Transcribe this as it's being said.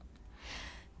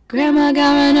Grandma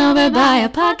got run over by a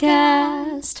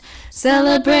podcast.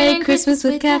 Celebrate Christmas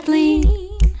with Kathleen.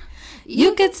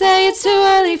 You could say it's too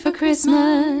early for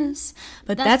Christmas,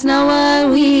 but that's not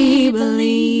what we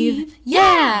believe.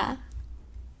 Yeah!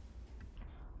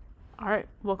 Alright,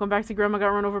 welcome back to Grandma Got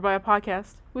Run Over by a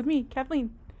Podcast with me,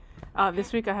 Kathleen.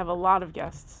 This week I have a lot of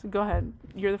guests. Go ahead,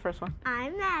 you're the first one.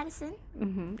 I'm Madison.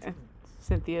 And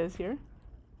Cynthia is here.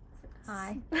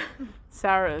 Hi.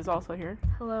 Sarah is also here.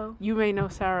 Hello. You may know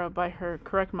Sarah by her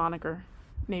correct moniker,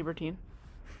 Neighbor Teen.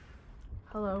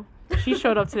 Hello. She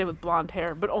showed up today with blonde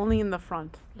hair, but only in the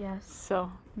front. Yes.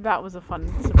 So that was a fun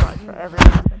surprise for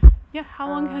everyone. Yeah, how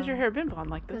long has your hair been blonde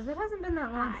like this? Because it hasn't been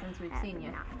that long since we've seen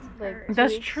you. Like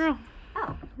That's true.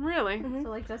 Oh. Really? So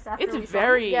like just after It's we saw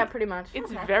very... Yeah, pretty much.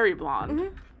 It's Okay. very blonde.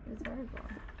 you. It's very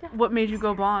blonde. What made you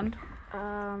go blonde? I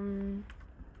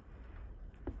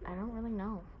don't really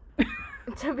know.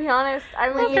 To be honest, I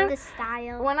mean, Okay. the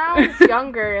style. When I was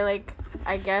younger, like,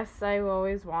 I guess I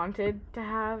always wanted to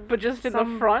have But just in the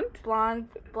some front? blonde,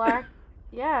 black.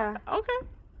 Yeah. Okay.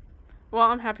 Well,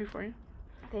 I'm happy for you.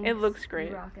 Thanks. It looks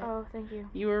great. You rock it. Oh, thank you.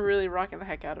 You were really rocking the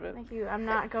heck out of it. Thank you. I'm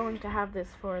not going to have this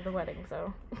for the wedding,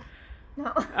 so.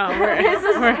 No. Oh,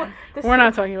 we're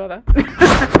not talking about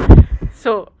that.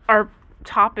 So, our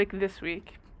topic this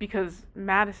week, because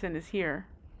Madison is here.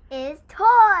 Is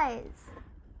toys.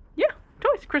 Yeah,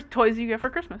 toys. Toys you get for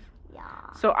Christmas. Yeah.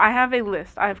 So, I have a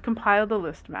list. I have compiled a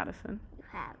list, Madison. You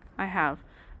have. I have.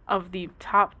 Of the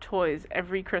top toys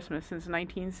every Christmas since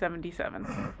 1977.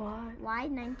 Why? Why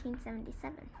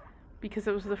 1977? Because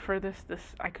it was the furthest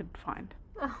this I could find.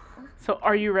 Oh. So,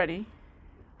 are you ready?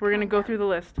 We're going to go through the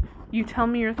list. You tell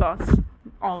me your thoughts,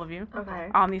 all of you, Okay.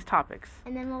 on these topics.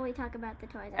 And then will we talk about the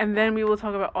toys? And then we will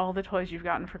talk about all the toys you've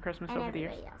gotten for Christmas and over the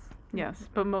years. everybody else. Yes,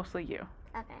 but mostly you.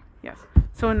 Okay. Yes.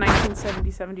 So in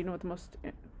 1977, do you know what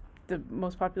the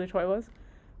most popular toy was?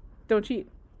 Don't cheat.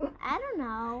 I don't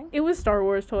know. It was Star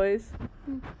Wars toys.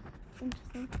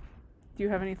 Interesting. Do you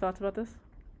have any thoughts about this?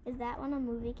 Is that when a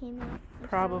movie came out?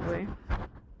 Probably.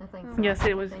 I think Oh. so. Yes,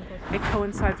 it was. I think It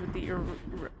coincides with the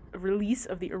release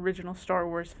of the original Star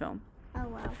Wars film. Oh,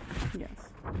 wow. Yes.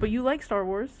 But you like Star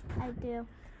Wars? I do.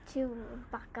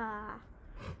 Chewbacca.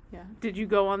 Yeah. Did you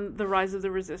go on the Rise of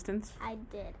the Resistance? I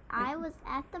did. I was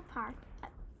at the park at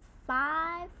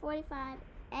 5:45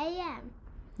 a.m.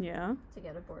 Yeah. to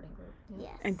get a boarding group. Yeah.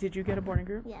 Yes. And did you get a boarding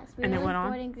group? Yes. We and were it in went on?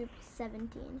 boarding group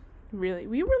 17. Really?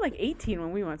 We were like 18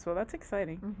 when we went, so that's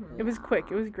exciting. Mm-hmm. It was quick.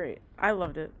 It was great. I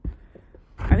loved it.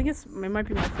 I think it might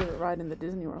be my favorite ride in the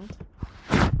Disney World.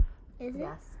 Is it?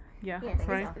 Yes. Yeah, Yes.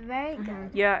 right? It's very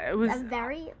good. Yeah, it was. A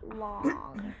very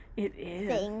long It is.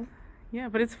 thing. Yeah,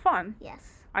 but it's fun. Yes.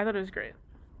 I thought it was great.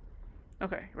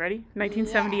 Okay, ready?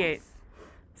 1978. Yes.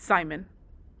 Simon.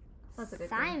 That's a good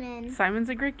game. Simon. Simon's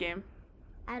a great game.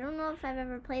 I don't know if I've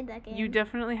ever played that game. You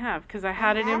definitely have, because I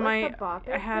had it in my.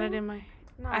 I had it in my.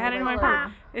 I had it in my color.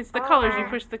 room. It's the colors. You Ah.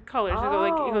 push the colors.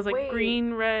 It goes like wait.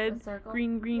 green, The red, circle.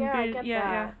 green, Yeah, I green. get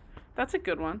Yeah. that. That's a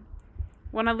good one.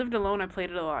 When I lived alone, I played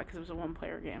it a lot because it was a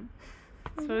one-player game,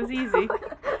 so it was easy.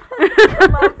 I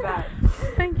love that.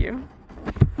 Thank you.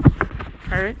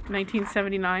 All right,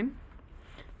 1979.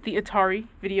 The Atari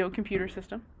video computer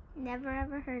system. Never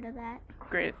ever heard of that.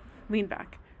 Great. Lean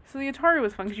back. So the Atari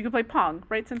was fun because you could play Pong,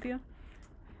 right, Cynthia?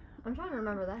 I'm trying to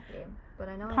remember that game, but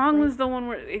I know I Pong played- was the one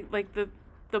where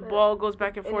the ball goes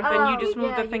back and forth, and you just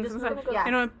move the things inside. Yes.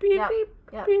 You know, beep, Yep. beep,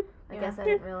 Yep. beep. I guess I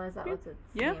beep, didn't realize that beep. was its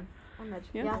Yeah. name.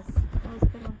 Yeah. Yes, that was a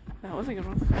good one. That was a good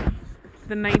one.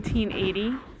 The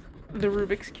 1980, the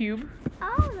Rubik's Cube.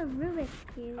 Oh, the Rubik's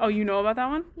Cube. Oh, you know about that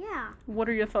one? Yeah. What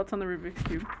are your thoughts on the Rubik's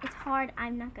Cube? It's hard.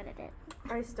 I'm not good at it.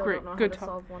 I still Great, don't know good how to talk.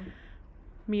 solve one.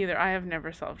 Me either. I have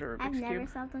never solved a Rubik's I've never Cube.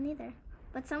 solved one either.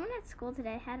 But someone at school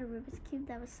today had a Rubik's Cube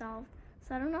that was solved.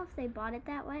 So I don't know if they bought it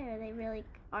that way or they really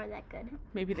are that good.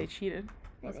 Maybe they cheated.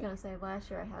 I was Maybe. gonna say last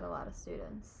year I had a lot of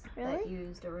students that Really?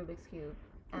 used a Rubik's Cube,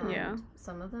 and Yeah.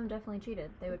 some of them definitely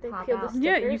cheated. They would They pop peeled the out.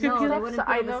 Yeah, you could no, peel they the wouldn't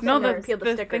I peel know the No, some stickers.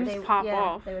 the stickers. things pop yeah,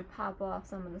 off. They would pop off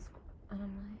some of the. And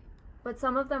I'm like, but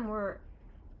some of them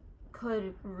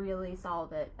could really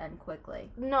solve it and quickly.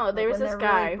 No, Like, there was when this they're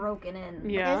guy. really broken in.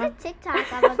 Yeah. There's a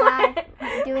TikTok of a guy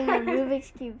doing the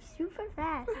Rubik's Cube super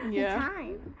fast. Yeah. The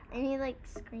time. And he like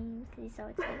screams because he's so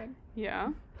excited. Yeah.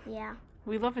 Yeah.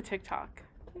 We love a TikTok.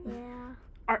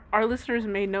 Yeah. Our listeners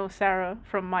may know Sarah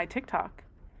from my TikTok,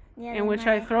 Yeah. in they which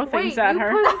I might. throw things at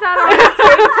her. Put that on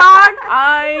TikTok?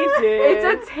 I did.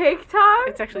 It's a TikTok?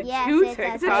 It's actually Yes, two it's a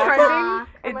TikToks. TikTok.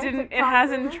 It My didn't. It TikTok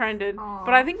hasn't is- trended. Aw.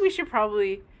 But I think we should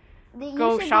probably You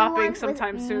go should do shopping one with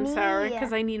sometime soon, me. Sarah,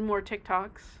 because I need more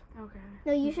TikToks. Okay.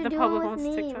 No, you should the do public one with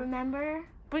wants me. TikTok. Remember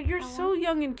But you're so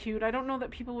young and cute. I don't know that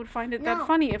people would find it No. that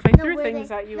funny if I threw things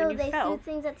at you and you they fell. threw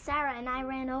things at Sarah, and I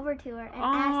ran over to her and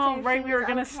asked her Oh, if right. she We were was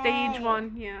gonna okay. stage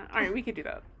one. Yeah. All right, we could do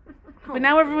that. But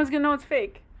now everyone's gonna know it's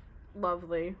fake.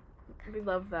 Lovely. We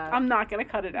love that. I'm not gonna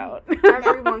cut it out.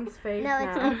 Everyone's fake No,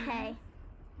 it's now. okay.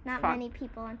 Not Fine. many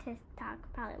people on TikTok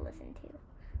probably listen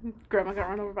to. Grandma got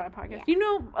run over by a podcast. Yeah. You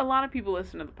know, a lot of people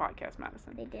listen to the podcast,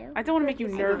 Madison. They do. I don't want to make you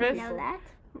I nervous. didn't know that.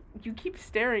 You keep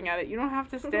staring at it. You don't have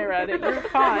to stare at it. You're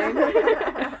fine.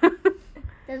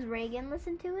 Does Reagan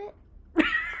listen to it?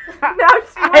 Now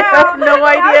she will. I have no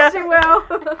idea. Now she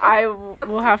will. I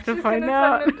will have to She's find gonna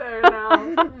out. send it to her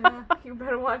now. You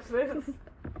better watch this.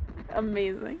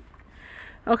 Amazing.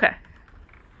 Okay.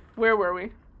 Where were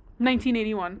we?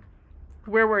 1981.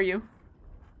 Where were you?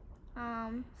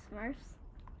 Smurfs.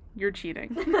 You're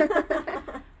cheating.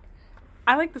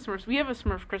 I like the Smurfs. We have a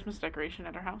Smurf Christmas decoration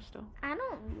at our house still. I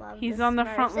don't love. He's the on the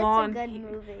Smurfs. front lawn. It's a good He-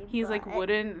 movie. He's like but-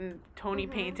 wooden, and Tony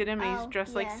painted him, and he's Oh,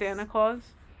 dressed like yes. Santa Claus.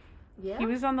 Yeah. He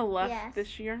was on the left Yes.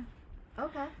 this year.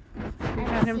 Okay. We've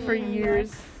had him for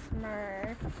years.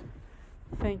 Smurf.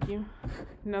 Thank you.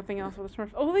 Nothing else with a Smurf.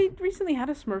 Oh, they recently had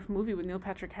a Smurf movie with Neil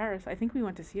Patrick Harris. I think we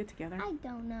went to see it together. I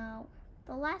don't know.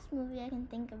 The last movie I can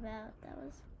think about that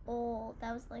was old.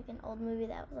 That was like an old movie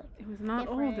that was like, It was not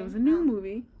old. It different. was a new Oh.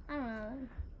 movie. I don't know.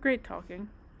 Great talking.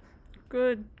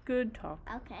 Good talk.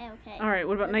 Okay. All right,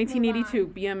 what about Let's move 1982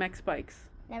 BMX bikes?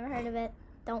 Never heard of it.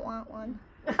 Don't want one.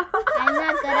 I'm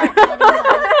not good at riding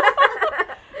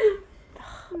bikes.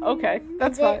 Okay,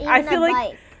 that's Is it fine. even I a feel like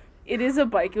bike? it is a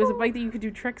bike. It was a bike that you could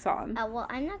do tricks on. Oh, well,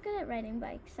 I'm not good at riding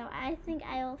bikes, so I think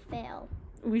I'll fail.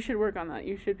 We should work on that.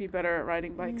 You should be better at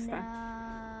riding bikes then.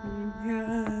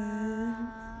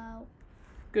 No.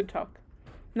 Good talk.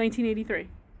 1983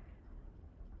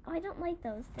 Oh, I don't like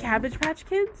those things. Cabbage Patch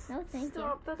Kids? No, thank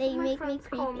Stop, you. that's They what my make me friends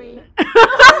call creepy. me.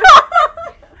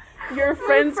 Your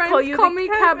friends call you the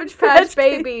Cabbage Patch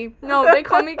Baby. No, they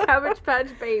call me Cabbage Patch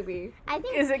Baby. I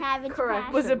think Is it Cabbage correct?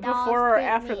 Patch Was it dolls before or creep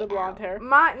after me the blonde out. hair?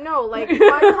 My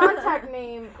contact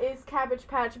name is Cabbage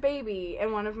Patch Baby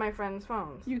in one of my friends'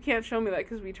 phones. You can't show me that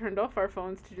because we turned off our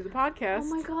phones to do the podcast.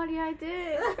 Oh my god, yeah, I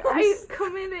did. I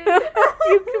committed.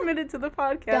 You committed to the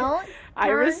podcast. Don't I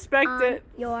turn respect on it.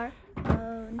 your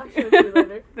phone. I'll show it to you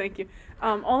later. Thank you.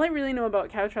 All I really know about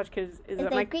Cabbage Patch Kids is If that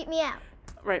they my creep me out.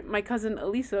 my cousin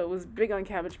Elisa was big on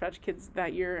Cabbage Patch Kids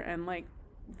that year, and like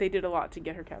they did a lot to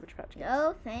get her Cabbage Patch Kids.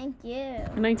 Oh, thank you.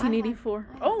 1984.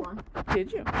 I had Oh, one.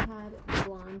 did you? I had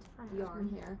blonde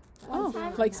yarn hair. Oh,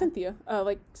 Sarah like Cynthia.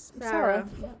 Like Sarah.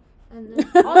 Yep. And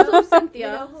then Also Cynthia.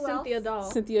 You know who Cynthia else?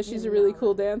 Doll. Cynthia, she's a really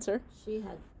cool dancer. she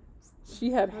had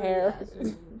She had hair.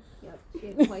 Yep, she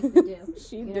had quite the do.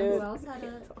 She You know did. who else had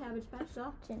a Cabbage Patch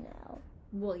doll? Janelle.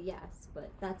 Well, yes, but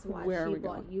that's why Where are she we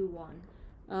bought going? you one.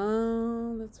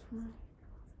 Oh, that's right.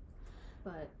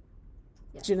 But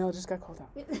yes. Janelle just got called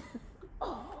out. Oh.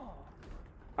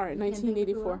 All right, Can't think of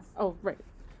who 1984. else? Oh, right.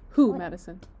 Who, What?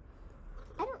 Madison?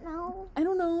 I don't know. I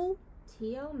don't know.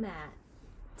 Tio Matt.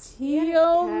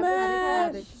 Tio Cabbage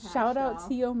Matt. Patch Shout out doll.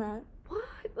 Tio Matt.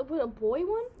 What? With a boy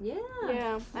one? Yeah.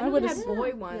 Yeah. I I know would've they had said-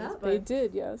 boy ones, Yep. They but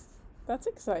did, yes. That's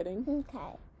exciting.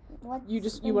 Okay. What's You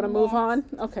the want to move on?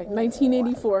 next Okay, one?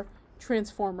 1984.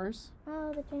 Transformers.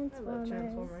 Oh, the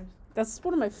Transformers. That's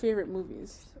one of my favorite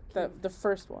movies. The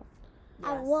first one.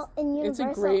 Yes. Well, in It's a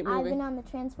Universal, great I've movie. been on the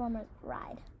Transformers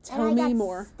ride. Tell and I me got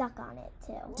more. stuck on it,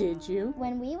 too. Did you?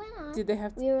 When we went on, Did they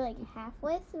have we were like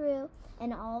halfway through,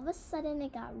 and all of a sudden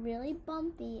it got really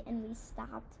bumpy, and we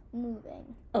stopped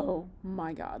moving. Oh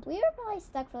my god. We were probably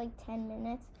stuck for like 10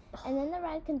 minutes, and then the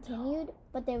ride continued,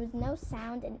 but there was no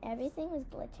sound, and everything was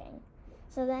glitching.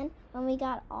 So then, when we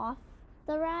got off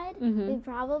the ride,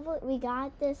 Mhm. we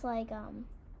got this like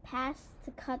pass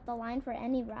to cut the line for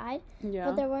any ride, Yeah.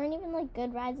 but there weren't even like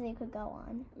good rides that you could go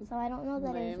on. So I don't know that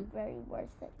it Lame. was very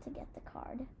worth it to get the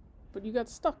card. But you got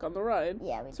stuck on the ride.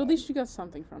 Yeah, we So at did. least you got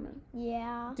something from it.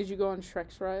 Yeah. Did you go on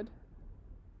Shrek's ride?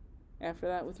 After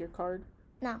that with your card?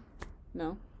 No.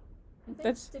 No? I think,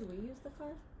 That's- did we use the car?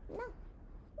 No.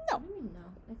 No. What do you mean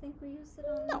no? I think we used it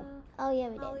on No. Oh yeah,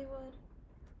 we the did. Hollywood.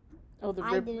 Oh, the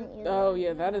I rip. didn't use Oh it.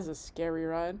 yeah, that is a scary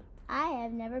ride. I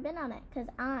have never been on it because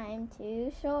I'm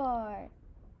too short.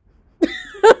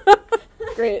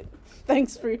 Great.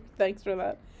 Thanks for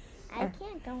that. I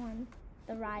can't go on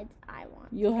the rides I want.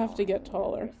 You'll to have go to on get in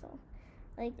taller. Universal.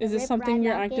 Like Is the this Rip something Ride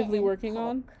you're Rocket actively and working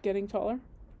on? Hulk. Getting taller?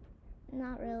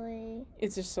 Not really.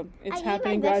 It's just I it's eat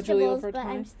happening my gradually vegetables, over but I'm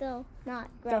time. still not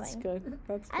growing. That's good.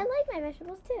 That's I good. like my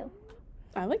vegetables too.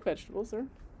 I like vegetables, sir.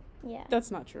 Yeah.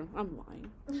 That's not true. I'm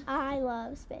lying. I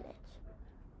love spinach.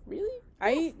 Really? I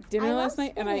ate dinner I last love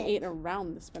night and I ate spinach.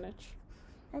 around the spinach.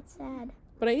 That's sad.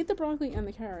 But I ate the broccoli and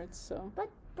the carrots, so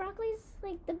broccoli's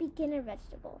like the beginner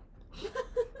vegetable.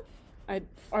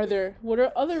 What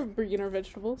are other beginner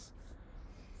vegetables?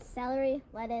 Celery,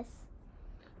 lettuce.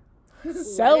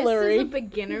 Celery. Lettuce is a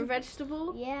beginner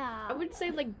vegetable. Yeah. I would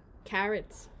say like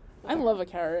carrots. I love a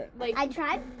carrot. Like I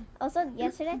tried, also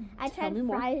yesterday, I tried me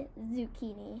more. fried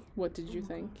zucchini. What did you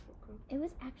think? It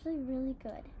was actually really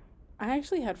good. I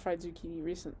actually had fried zucchini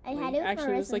recently. I had it with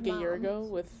actually, it was Marissa's like a year mom. ago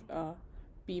with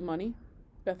B Money,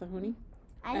 Bethahuni,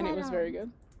 I and had, it was very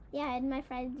good. Yeah, I had my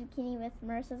fried zucchini with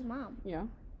Marissa's mom. Yeah.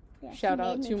 Yeah, she Shout made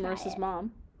out me to try Marissa's it.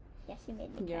 mom. Yeah, she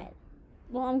made me Yeah. try it.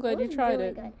 Well, I'm glad It you was tried really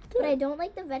it. Good. Good. But I don't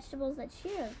like the vegetables that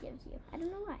Shiro's gives you. I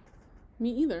don't know why.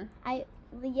 Me either. The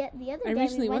other I day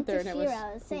recently we went went there to and it was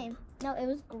Shiro's. Same. No, it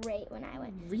was great when I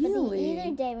went. Really? But the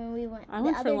other day when we went, I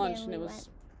went the for other lunch day and when it we was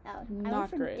went, I not went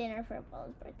for great. dinner for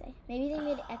Bella's birthday. Maybe they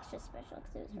made it extra special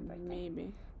because it was her birthday.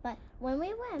 Maybe. But when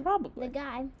we went, Probably. the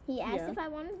guy, he asked Yeah. if I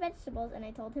wanted vegetables, and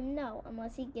I told him no,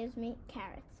 unless he gives me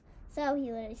carrots. So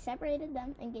he literally separated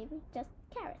them and gave me just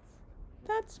carrots.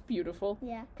 That's beautiful.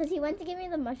 Yeah, because he went to give me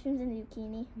the mushrooms and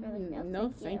zucchini. And I was like, no,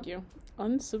 thank you.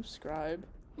 Unsubscribe.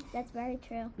 That's very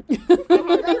true.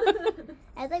 I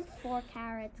had like 4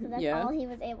 carrots because that's Yeah. all he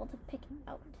was able to pick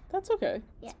out. That's okay.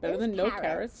 Yeah, It's better it was than no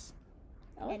carrots.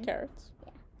 I like And- carrots.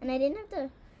 And I didn't have to,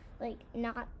 like,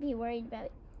 not be worried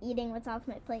about eating what's off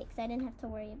my plate because I didn't have to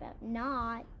worry about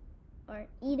not or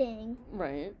eating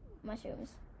Right. mushrooms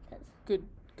because Good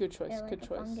choice. they're like Good a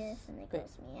choice. fungus and they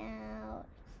gross me out.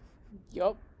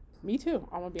 Yup. Me too.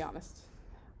 I'm gonna be honest.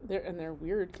 They're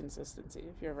weird consistency.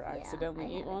 If you ever accidentally I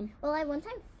eat haven't. one. Well, I one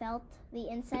time felt the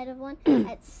inside of one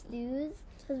at Stu's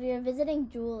because we were visiting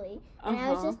Julie and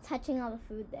I was Uh-huh. just touching all the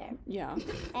food there. Yeah.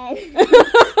 And,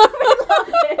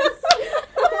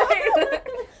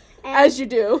 and As you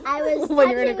do. I was when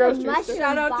you're in a touching grocery the store. mushroom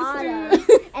Shout out to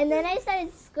bottom, and then I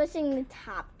started squishing the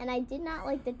top, and I did not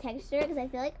like the texture because I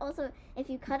feel like also if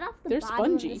you cut off the They're bottom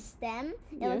spongy. of the stem,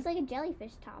 it Yeah. looks like a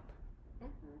jellyfish top.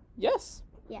 Yes.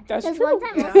 Yeah, That's because true. one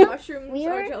time Yeah. also, mushrooms we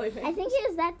are were, jellyfish. I think it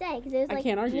was that day because it was I like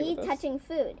can't argue me with this. touching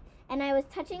food, and I was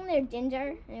touching their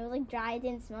ginger, and it was like dry, it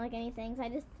didn't smell like anything, so I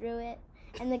just threw it,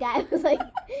 and the guy was like,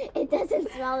 "It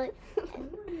doesn't smell it."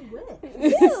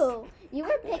 You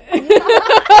were picking.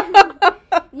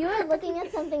 You were looking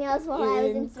at something else while I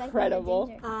was inspecting Incredible.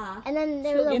 the ginger. And then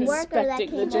there was a worker that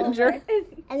Inspecting the came ginger. over.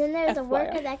 And then there was a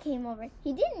worker FYI. that came over.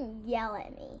 He didn't yell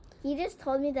at me. He just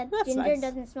told me that That's ginger nice.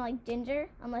 doesn't smell like ginger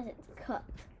unless it's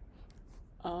cooked.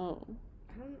 Oh.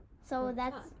 So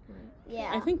that's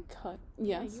yeah. I think cut.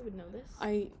 Yeah, Yes. you would know this.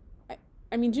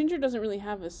 I mean, ginger doesn't really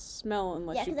have a smell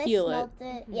unless yeah, you because I peel it. smelled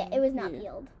it. Yeah, it was not Yeah.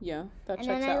 peeled. Yeah, that And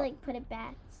checks then I out. like put it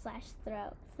back /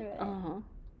 through it. Uh-huh.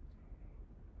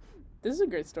 This is a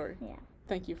great story. Yeah.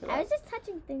 Thank you for I that. was just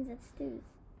touching things at Stu's.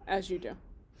 As you do.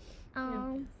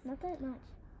 Not that much.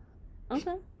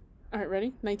 Okay. All right, ready?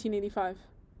 1985.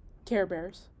 Care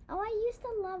Bears. Oh, I used to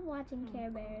love watching Care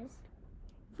Bears.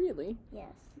 Really?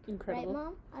 Yes. Incredible. Right,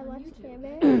 Mom? I watched Care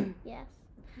Bears. Yes.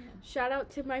 Shout out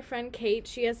to my friend Kate.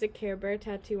 She has a Care Bear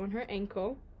tattoo on her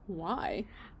ankle. Why?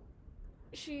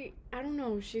 I don't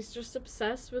know, she's just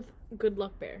obsessed with Good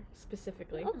Luck Bear,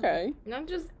 specifically. Okay. Not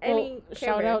just any Well, Care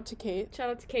shout Bear. out to Kate. Shout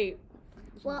out to Kate.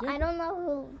 Well, Yeah. I don't know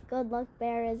who Good Luck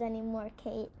Bear is anymore,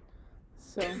 Kate.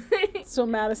 So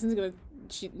Madison's gonna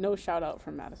no shout out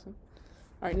from Madison.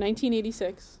 All right,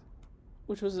 1986,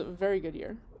 which was a very good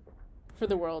year for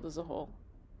the world as a whole.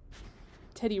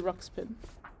 Teddy Ruxpin.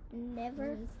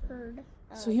 Never heard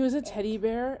of So he was a it. teddy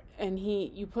bear, and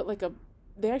you put like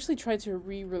they actually tried to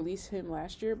re-release him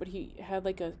last year, but he had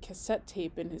like a cassette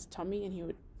tape in his tummy, and he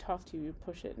would talk to you, you'd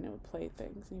push it, and it would play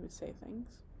things, and he would say things.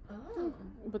 Oh.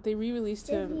 But they re-released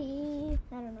Did him he?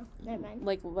 I don't know. Never mind.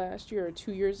 like last year or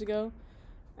 2 years ago,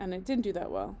 and it didn't do that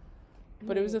well.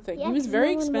 But it was a thing. Yeah, he was 'cause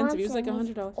very no one expensive. He was wants like him.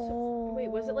 He's $100. old. Wait,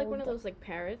 was it like one of those like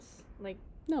parrots? Like,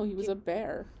 No, he was a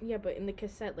bear. yeah, but in the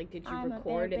cassette, like, did you I'm a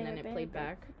record bear, and then it bear, played bear,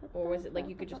 back? Or was it like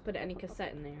you could just put any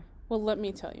cassette in there? Well, let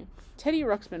me tell you. Teddy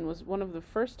Ruxpin was one of the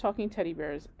first talking teddy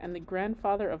bears and the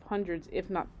grandfather of hundreds, if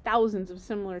not thousands, of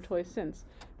similar toys since.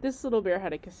 This little bear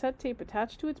had a cassette tape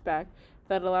attached to its back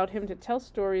that allowed him to tell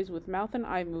stories with mouth and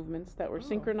eye movements that were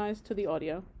synchronized to the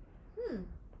audio.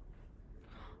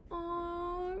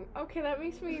 Oh, okay, that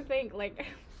makes me think, like,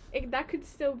 that could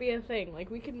still be a thing. Like,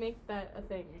 we could make that a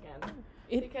thing again.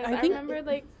 Because I remember,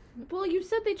 like, well, you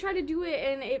said they tried to do it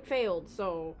and it failed,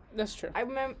 so That's true. I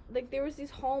remember, like, there was these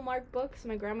Hallmark books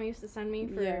my grandma used to send me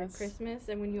for Yes. Christmas,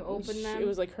 and when you open them, It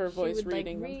was like her voice she would,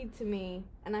 reading like, them. read to me,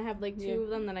 and I have, like, two Yeah. of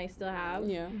them that I still have,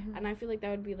 Yeah. and I feel like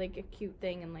that would be, like, a cute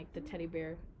thing in, like, the teddy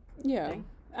bear Yeah. thing.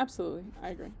 Absolutely. I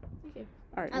agree. Okay.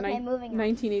 All right. Okay, moving on.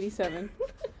 1987.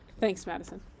 Thanks,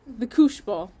 Madison. The Koosh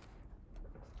Ball.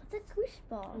 What's a koosh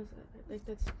ball? What is that? Like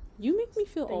that's You make me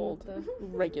feel thing old with the-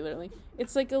 regularly.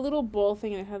 It's like a little ball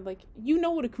thing, and it had like, you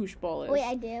know what a koosh ball is. Wait,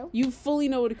 I do. You fully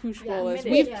know what a koosh Yeah, ball is.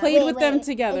 admit it. We've Yeah. played Wait, with them wait.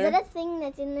 together. Is it a thing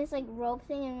that's in this like rope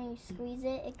thing, and when you squeeze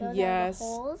it, it goes out Yes. the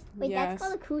holes? Wait, Yes. that's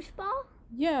called a koosh ball?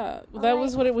 Yeah, Oh, that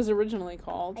was right. what it was originally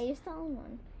called. I used to own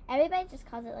one. Everybody just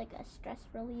calls it like a stress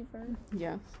reliever.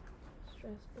 Yeah.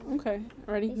 stressful. Okay.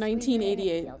 Ready? They squeeze it and it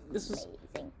 1988. feels This was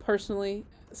amazing. personally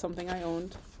something I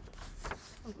owned.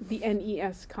 The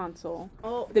NES console.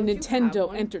 Oh, The don't you have Nintendo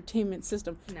one Entertainment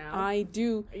System. now. I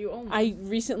do. You own one. I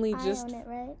recently I just. own it,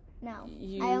 right? No.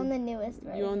 You, I own the newest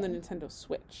version. You own the Nintendo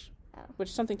Switch. Oh.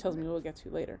 Which something tells me we'll get to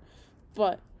later.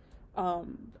 But, Oh.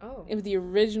 it was the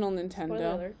original Spoiler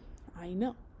Nintendo. alert. I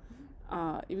know.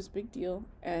 It was a big deal.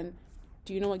 And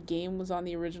do you know what game was on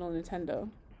the original Nintendo?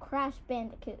 Crash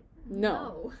Bandicoot.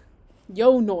 No.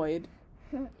 Yo-Noid.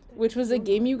 Which was a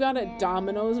game you got at Yeah,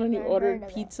 Domino's when you never ordered heard of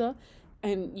it. pizza.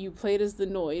 And you played as the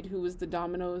Noid, who was the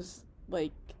Domino's,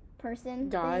 like, Person.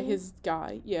 guy. thing. His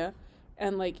guy, yeah.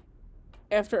 And, like,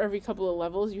 after every couple of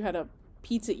levels, you had a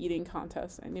pizza eating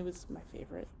contest. And it was my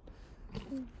favorite.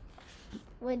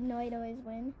 Would Noid always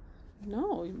win?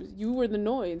 No, you were the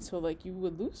Noid, so, like, you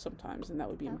would lose sometimes, and that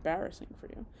would be Oh. embarrassing for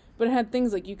you. But it had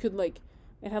things, like, you could, like,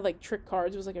 it had, like, trick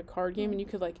cards. It was, like, a card game, and you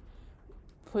could, like,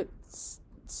 put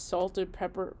salted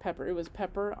pepper, it was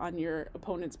pepper on your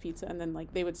opponent's pizza, and then,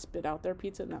 like, they would spit out their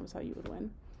pizza, and that was how you would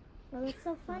win. Well, that's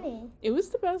so funny. It was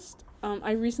the best.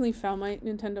 I recently found my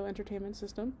Nintendo Entertainment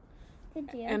System, Good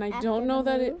deal. and I After don't know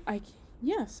the that it, move?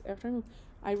 yes, after I moved.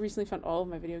 I recently found all of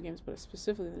my video games, but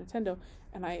specifically the Nintendo,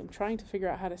 and I am trying to figure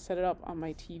out how to set it up on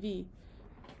my TV,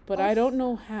 but I don't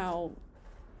know how,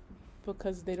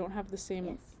 because they don't have the same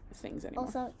Yes. things anymore.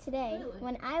 Also, today, Really?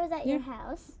 when I was at Yeah. your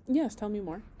house, Yes, tell me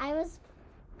more. I was,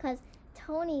 because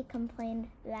Tony complained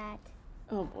that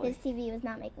Oh boy. his TV was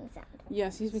not making sound.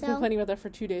 Yes, he's been So- complaining about that for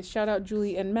 2 days. Shout out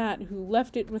Julie and Matt, who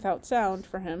left it without sound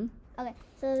for him. Okay,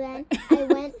 so then I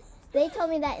went, they told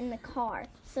me that in the car.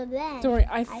 So then, Don't worry,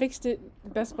 I fixed it.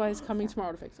 Best Buy is coming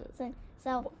tomorrow to fix it.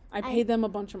 so I paid them a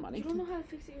bunch of money. You don't know how to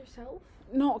fix it yourself?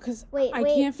 No, because Wait, I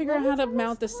wait, can't figure out let me how to tell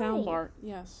mount the the sound story. bar.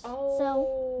 Yes.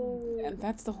 Oh. And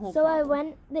that's the whole so I problem.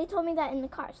 went, they told me that in the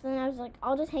car. So then I was like,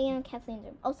 I'll just hang out in Kathleen's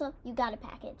room. Also, you got a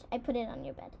package. I put it on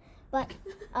your bed. But,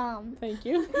 Thank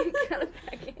you. You got a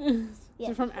package. Is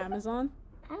Yeah. it from Amazon?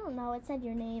 I don't know, it said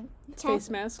your name. It's face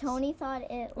masks. Tony thought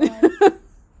it was,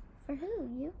 for who,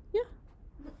 you? Yeah.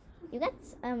 You got,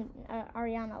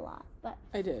 Ariana a lot, but,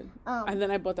 I did. um, And then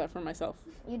I bought that for myself.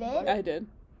 you did? I did.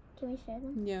 Can we share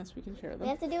them? Yes, we can share We them.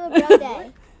 have to do a bro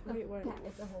day. Wait, what?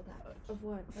 It's a whole package. Of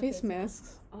what? Face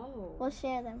masks. Oh. We'll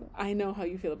share them. I know how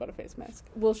you feel about a face mask.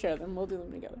 We'll share them. We'll do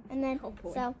them together. And then, Oh,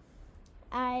 boy. so,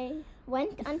 I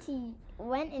went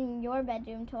in your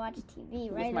bedroom to watch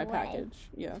TV right With my away. package.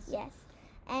 Yes. Yes.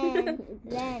 And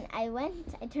then I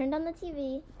turned on the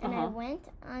TV, and I Uh-huh. went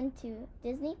onto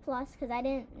Disney Plus because I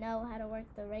didn't know how to work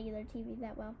the regular TV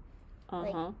that well.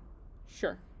 Uh-huh.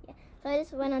 Sure. So I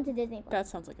just went onto Disney Plus. That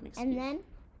sounds like an excuse. And then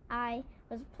I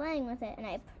was playing with it, and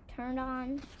I turned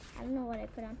on, I don't know what I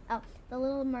put on. Oh, The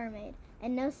Little Mermaid,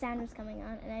 and no sound was coming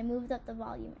on, and I moved up the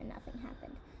volume, and nothing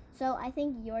happened. So I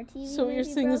think your TV So what may you're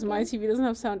be saying is my broken. TV doesn't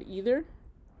have sound either?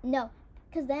 No,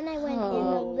 because then I went in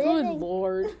the Oh, good living.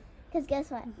 lord. Because guess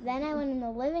what? Then I went in the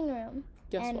living room,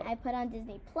 Guess and what? I put on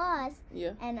Disney Plus,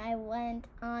 Yeah. and I went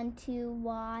on to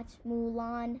watch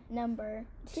Mulan number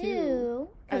 2 Two,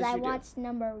 because as I you do. watched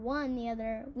number 1 the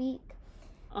other week.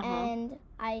 Uh-huh. And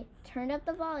I turned up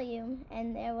the volume,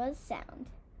 and there was sound.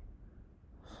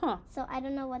 Huh. So I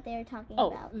don't know what they were talking Oh,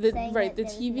 about. the saying right. that The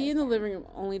there was TV no in the sound. living room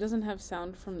only doesn't have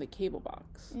sound from the cable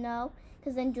box. No,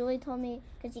 because then Julie told me,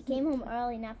 because she came home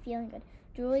early, not feeling good.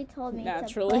 Julie told me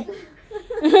Naturally.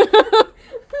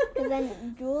 Because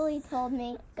then Julie told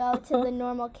me go to the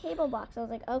normal cable box. I was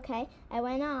like, okay. I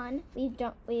went on. We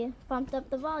bumped up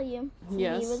the volume. TV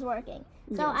Yes. was working.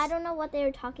 So Yes. I don't know what they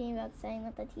were talking about, saying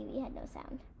that the TV had no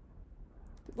sound.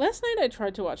 Last night I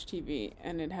tried to watch TV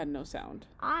and it had no sound.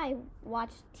 I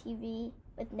watched TV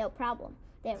with no problem.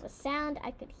 There was sound.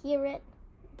 I could hear it.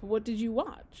 But what did you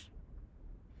watch?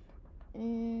 I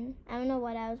don't know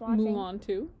what I was watching. Mulan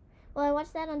 2? Well, I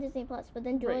watched that on Disney Plus, but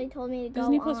then Julie Right. told me to go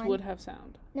Disney on. Plus would have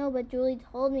sound. No, but Julie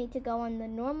told me to go on the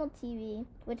normal TV,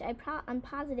 which I'm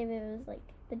positive it was like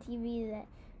the TV that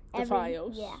The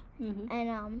Fios. Yeah, Mm-hmm.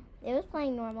 and it was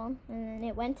playing normal, and then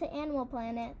it went to Animal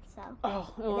Planet. So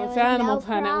Oh, There well, if was Animal no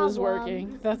Planet was problem.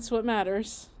 working, that's what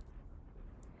matters.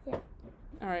 Yeah.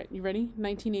 All right, you ready?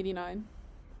 1989.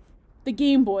 The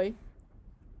Game Boy.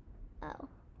 oh,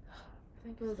 I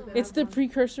think it's It's the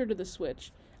precursor to the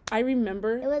Switch. I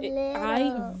remember. It was I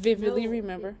little. vividly No,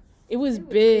 remember. It was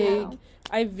big. Wow.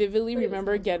 I vividly But it was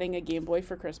remember fun. getting a Game Boy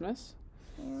for Christmas.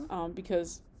 Yeah.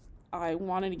 Because I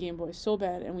wanted a Game Boy so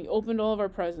bad, and we opened all of our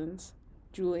presents.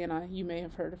 Julie and I, you may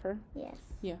have heard of her. Yes.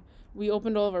 We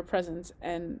opened all of our presents,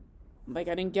 and like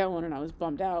I didn't get one, and I was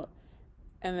bummed out.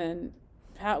 And then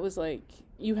Pat was like,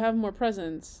 "You have more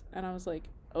presents," and I was like,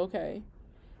 "Okay."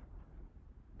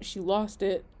 She lost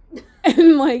it,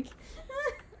 and like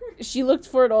she looked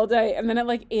for it all day, and then at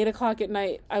like 8:00 at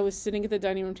night, I was sitting at the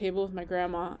dining room table with my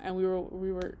grandma, and we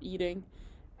were eating,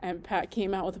 and Pat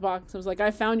came out with a box. I was like,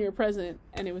 "I found your present,"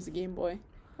 and it was a Game Boy.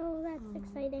 Oh, that's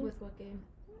exciting. With what game?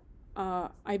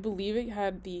 I believe it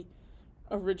had the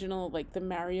original, like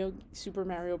the Super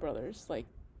Mario Brothers, like,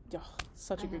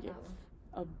 such a good game.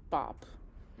 A bop.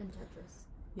 And Tetris.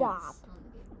 Bop. Yes. On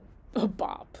the Game Boy. A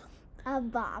bop. A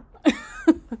bop.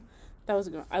 That was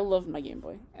a good one. I loved my Game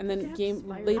Boy. And then have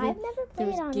Spyro. later, I've never there played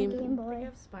was on a Game- Game I Boy.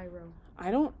 have Spyro. I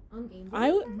don't. On Game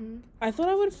Boy. I thought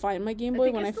I would find my Game I Boy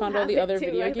think when I I still found all have the it other too,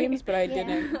 video I think. games, but I Yeah.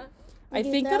 didn't. I Did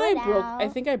you think throw that I it broke. out? I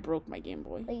think I broke my Game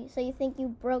Boy. So you think you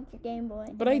broke your Game Boy?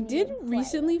 But and I then you did didn't play it.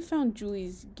 recently found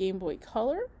Julie's Game Boy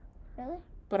Color, Really?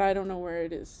 but I don't know where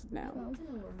it is now. I don't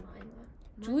know where mine went.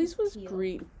 Mine Julie's was teal.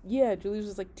 green. Yeah, Julie's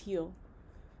was like teal.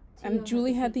 Teal And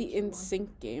Julie had the Pikachu one. InSync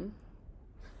game.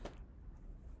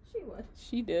 She would.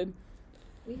 She did.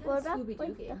 We had What a about, Scooby-Doo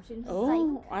like, game. She didn't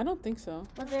Oh, I don't think so.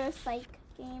 Was there a Psych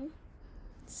game?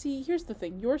 See, here's the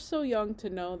thing. You're so young to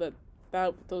know that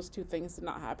those two things did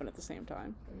not happen at the same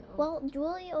time. know. Well,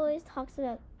 Julie always talks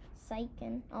about Psych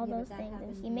and all Yeah, but those that things, and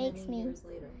happened she makes many me. years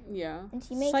later. Yeah. And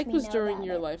she makes Psych me was know during about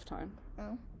your it. lifetime.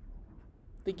 Oh.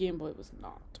 The Game Boy was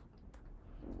not.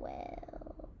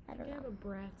 Well, I don't I have know. a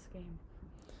Bratz game.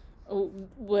 Oh,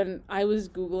 when I was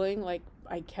Googling, like,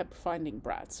 I kept finding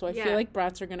Bratz. So I feel Yeah. like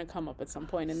Bratz are going to come up at some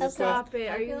point in this list. Stop it.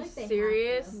 I Are feel you like they have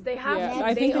serious? to. They have Yeah, to.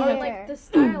 I They think they are have- like the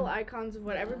style icons of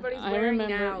what everybody's I wearing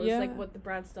remember, now. It's yeah. like what the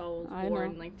Bratz doll I wore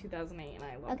know. in like 2008, and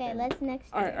I love Okay, it. let's next.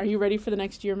 All right, year. are you ready for the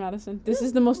next year, Madison? This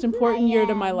is the most important year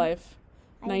to my am. life.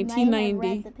 I might have 1990.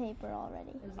 read the paper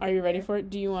already. It was Are you ready there. for it?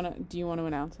 Do you want to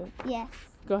announce it? Yes.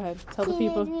 Go ahead. Tell the Teenage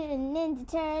people. Mutant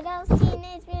Ninja Turtles.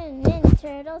 Teenage Mutant Ninja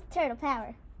Turtles. Turtle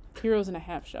Power. Heroes in a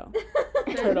Half Shell.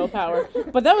 Turtle Power.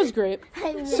 But that was great.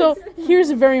 I missed. So here's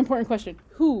a very important question.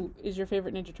 Who is your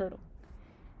favorite Ninja Turtle?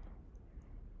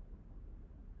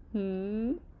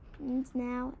 It's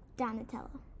now Donatello.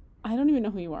 I don't even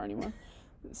know who you are anymore.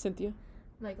 Cynthia.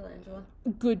 Michelangelo.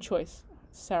 Good choice.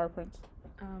 Sarah Prince.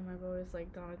 My vote is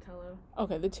like Donatello.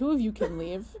 Okay, the two of you can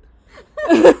leave.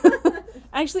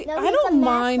 Actually, No, I he's don't the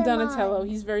mind mastermind. Donatello.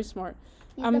 He's very smart.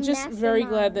 He's I'm the just very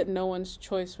glad mastermind. that no one's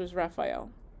choice was Raphael.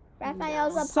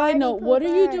 Raphael's a party Side note, what are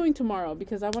you pooper. doing tomorrow?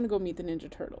 Because I want to go meet the Ninja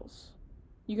Turtles.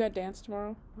 You got dance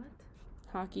tomorrow? What?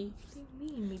 Hockey? What do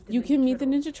you mean? Meet the You Ninja can meet the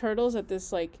Turtles? Ninja Turtles at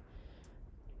this, like,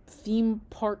 theme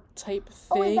park type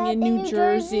Oh, is thing that in in New New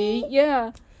Jersey. Jersey?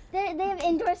 Yeah, They have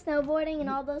indoor snowboarding and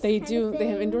all those. they kind do. Of They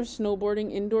have things. indoor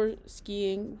snowboarding, indoor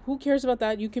skiing. Who cares about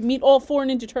that? You can meet all 4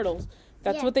 Ninja Turtles.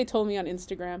 That's Yeah. what they told me on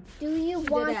Instagram. Do you She did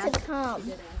want to ask. come? She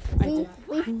did ask. I We did.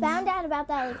 we found out about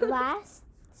that like last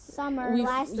summer,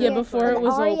 last yeah, year. before with it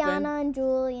was Ariana open. and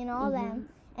Julie and all Mhm. them,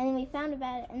 and then we found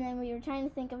about it, and then we were trying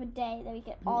to think of a day that we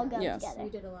could all go Yes. together. We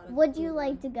did a lot of Would you Googling.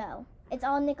 like to go? It's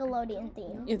all Nickelodeon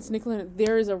themed. It's Nickelodeon.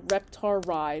 There is a Reptar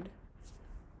ride.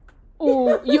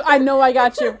 Oh, I know I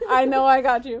got you. I know I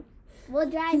got you. We'll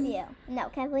drive you. No,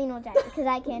 Kathleen will drive you because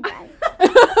I can't drive.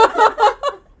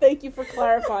 Thank you for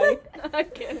clarifying. I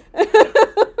can't.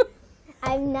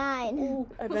 I'm 9. Ooh,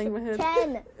 I banged my head.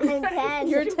 10. I'm 10.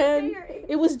 You're 10.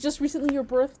 It was just recently your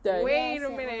birthday. Wait Yes,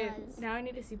 a it minute. was. Now I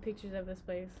need to see pictures of this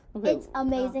place. Okay. It's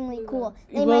amazingly we cool. will.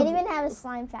 They Well, might even have a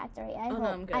slime factory. I no, hope.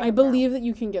 I'm good. I don't know. believe that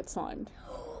you can get slimed,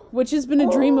 which has been a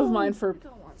dream of mine for I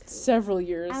don't want to. several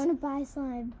years. I want to buy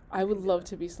slime. I would love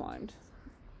to be slimed.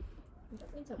 You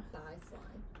don't need to buy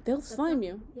slime. They'll slime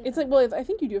you. yeah. It's like, well, I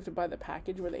think you do have to buy the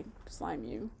package where they slime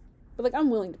you. But, like,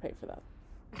 I'm willing to pay for that.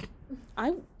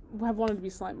 I have wanted to be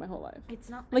slimed my whole life. It's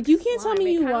not Like, you can't tell slime.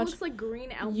 me It you kinda watched- looks like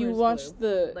green Elmer's You watched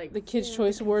glue. Like, the Kids' yeah,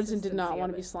 Choice the Awards and did not consistency want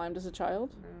of to be it. slimed as a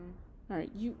child? No. All right,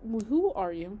 who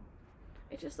are you?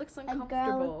 It just looks A girl with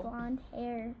uncomfortable. blonde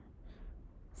hair.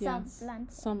 Some Yes. blonde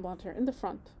hair. Some blonde hair. In the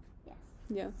front. Yes.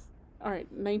 Yes. All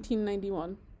right,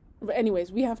 1991. But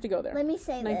anyways, we have to go there. Let me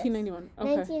say 1991. this.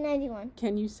 Okay. 1991.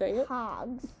 Can you say it?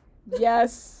 Hogs.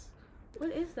 Yes. What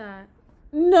is that?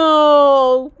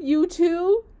 No. You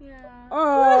too? Yeah.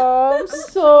 Oh, I'm Here,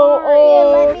 so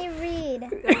let old. me read.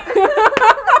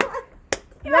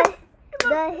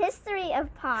 The history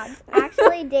of Pogs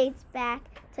actually dates back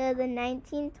to the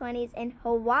 1920s in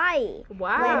Hawaii.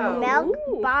 Wow. When milk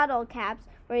Ooh. bottle caps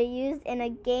were used in a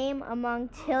game among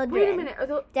children. Wait a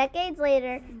minute. Decades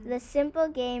later, the simple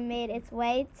game made its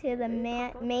way to the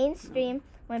mainstream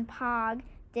when Pog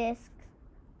discs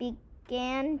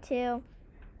began to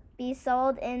be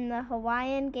sold in the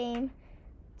Hawaiian game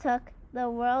took the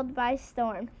world by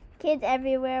storm. Kids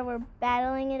everywhere were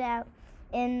battling it out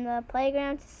in the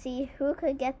playground to see who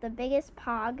could get the biggest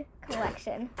Pog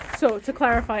collection. So, to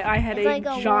clarify, I had It's like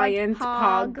a giant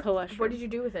Pog. Pog collection. What did you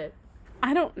do with it?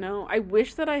 I don't know. I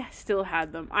wish that I still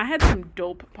had them. I had some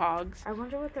dope Pogs. I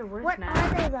wonder what they're worth What now.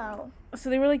 are they though? So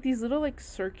they were like these little like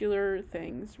circular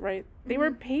things, right? They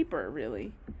were paper,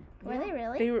 really. Were they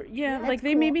really? They were That's like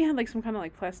they cool. maybe had like some kind of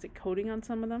like plastic coating on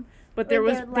some of them. But Like there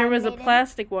was a laminated?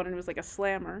 plastic one and it was like a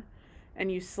slammer,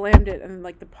 and you slammed it and then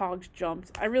like the Pogs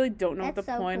jumped. I really don't know what That's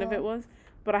the so point of cool. it was,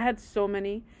 but I had so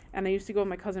many, and I used to go with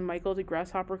my cousin Michael to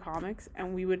Grasshopper Comics,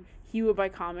 and he would buy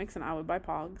comics and I would buy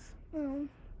Pogs. Mm.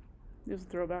 It was a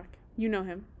throwback. You know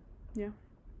him.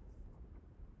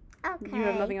 Okay. You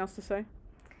have nothing else to say?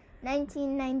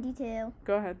 1992.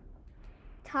 Go ahead.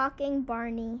 Talking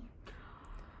Barney.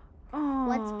 Oh.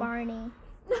 What's Barney?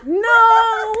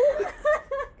 No!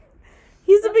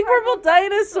 He's a big purple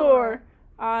dinosaur.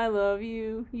 I love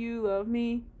you. You love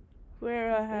me. We're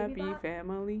a happy Bop?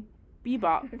 family.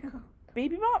 Bebop.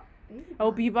 Baby Bop?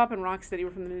 Oh, Bebop and Rocksteady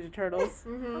were from the Ninja Turtles.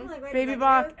 Mm-hmm. Baby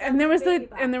Bop. And there was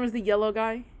the yellow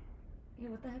guy. Yeah,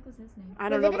 what the heck was his name? I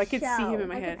don't Was know, it but I a could see him show? in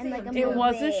my head. And like a It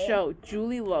was a movie. show.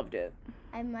 Julie loved it.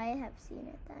 I might have seen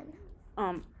it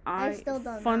then. I still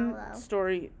don't fun know, though.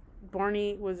 story.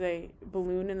 Barney was a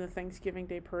balloon in the Thanksgiving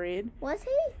Day parade. Was he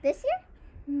this year?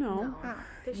 No. Huh.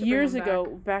 Years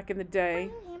ago, back in the day.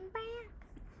 Bring him back.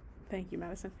 Thank you,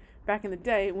 Madison. Back in the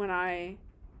day when I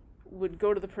would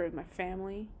go to the parade with my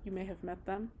family, you may have met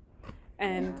them.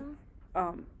 And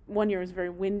one year it was very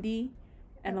windy,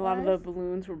 and a lot of the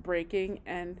balloons were breaking,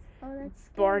 and Oh, that's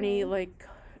Barney, scary. like,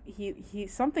 he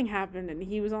something happened, and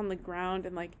he was on the ground,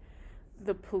 and, like,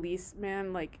 the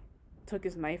policeman, like, took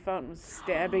his knife out and was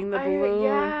stabbing the balloon.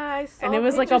 I saw And it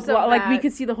was like a pictures of block, like we that.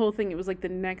 could see the whole thing. It was like the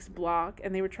next block,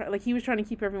 and they were trying, like he was trying to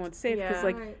keep everyone safe because, Yeah.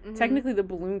 like, Right. Mhm. technically the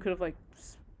balloon could have like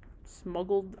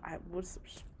smuggled.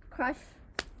 Crush.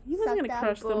 He wasn't gonna Sucked up.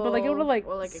 crush them, but like it would have like,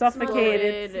 Or, like,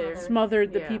 suffocated, exploded or-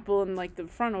 smothered the yeah. people in like the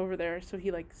front over there. So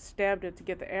he like stabbed it to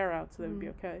get the air out, so they would be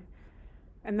okay.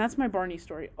 And that's my Barney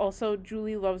story. Also,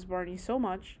 Julie loves Barney so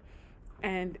much,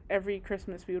 and every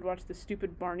Christmas we would watch the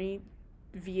stupid Barney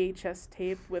VHS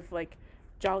tape with like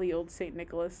jolly old St.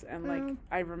 Nicholas, and like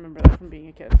I remember that from being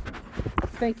a kid.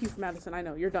 Thank you, Madison. I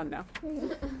know you're done now.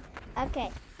 Okay.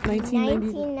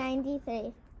 1990.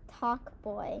 1993. Talk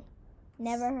Boy.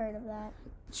 Never heard of that.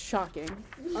 Shocking.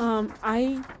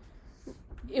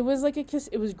 It was like a kiss.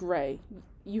 It was gray.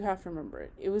 You have to remember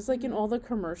it. It was like in all the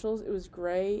commercials. It was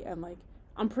gray, and like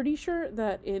I'm pretty sure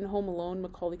that in Home Alone,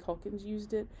 Macaulay Culkin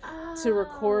used it to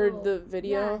record the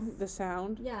video, yes. the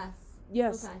sound. Yes.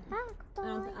 Yes. Okay. Talk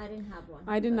Boy. I didn't have one.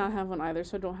 I did not have one either,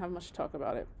 so I don't have much to talk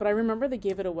about it. But I remember they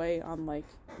gave it away on like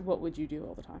What Would You Do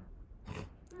all the time.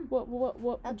 What would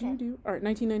you Okay. do? All right,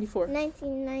 1994.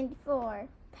 1994.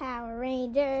 Power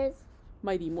Rangers.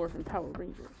 Mighty Morphin Power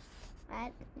Rangers.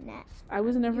 Net. I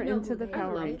was never You know into who the they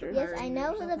Power are, right? Rangers. Yes, I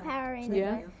know who the Okay. Power Rangers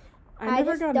Yeah. are. I I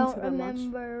never just got don't into them much.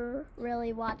 remember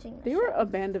really watching the They show. were a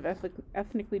band of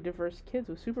ethnically diverse kids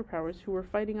with superpowers who were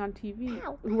fighting on TV,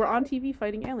 Pow, who were on TV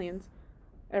fighting aliens.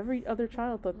 Every other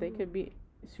child thought they could be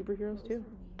superheroes too.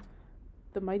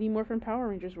 The Mighty Morphin Power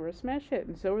Rangers were a smash hit,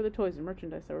 and so were the toys and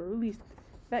merchandise that were released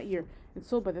that year and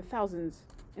sold by the thousands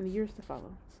in the years to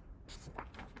follow.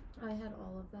 I had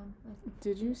all of them.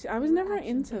 Did you see? I was They were never action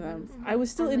into them. figures. I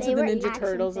was still They into the were Ninja action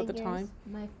Turtles at the figures. time.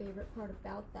 My favorite part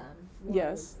about them was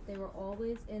Yes. they were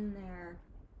always in their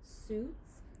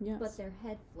suits, Yes. but their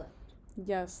head flipped.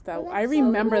 Yes, that Oh, that's I so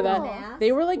remember cool. that. Mask,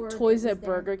 They were like or toys it was at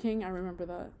their- Burger King. I remember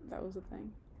that. That was a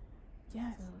thing.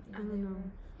 Yes. So, I they don't know.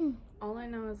 were- All I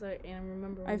know is that, and I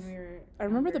remember when we were. I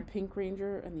remember the younger, Pink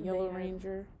Ranger and the They Yellow had-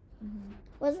 Ranger.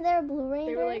 Wasn't there a Blue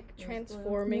Ranger? They were like Yes,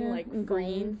 transforming Yeah, like and foam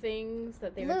green. things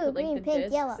that they Blue, would put like green, the pink,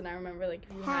 discs, yellow. and I remember like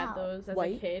if you How? had those as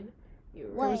White? a kid, you were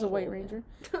White. There was a White golden. Ranger.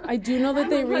 I do know that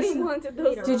they Everybody recently. wanted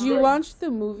those. Did you discs. watch the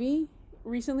movie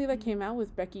recently that came out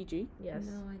with Becky G? Yes.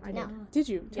 No, I I did No. not. Did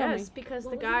you? Tell Yes, me. because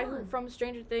What the was guy it who on? from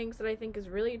Stranger Things that I think is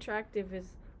really attractive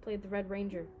is played the Red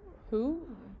Ranger. Who?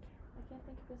 I can't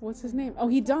think of his What's his name? Oh,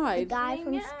 he the died. guy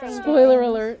from Yeah. Stranger Spoiler Things.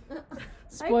 alert.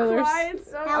 Spoilers. I cried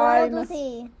so How I old know. was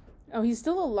he? Oh, he's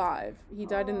still alive. He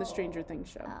died in the Stranger Things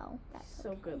show. Oh, that's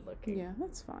so good looking. Yeah,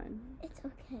 that's fine. It's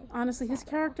okay. Honestly, his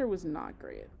character was not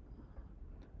great.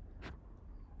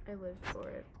 I lived for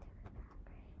it.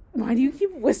 Why do you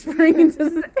keep whispering into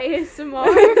the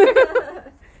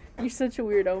ASMR. You're such a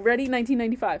weirdo. Ready?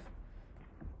 1995.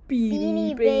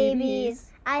 Beanie Babies.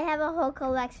 I have a whole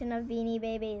collection of Beanie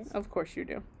Babies. Of course you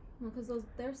do. Well, because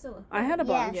they're still a thing. I had a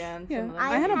bunch. Yes. Yeah, and Yeah. some of them.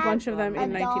 I had a have bunch of them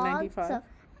in a dog, 1995. so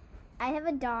I have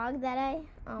a dog that I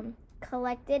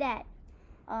collected at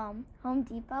Home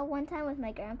Depot one time with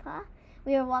my grandpa.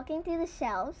 We were walking through the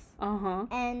shelves Uh-huh.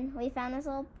 and we found this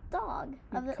little dog.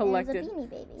 It was collected. a Beanie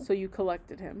Baby. So you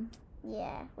collected him.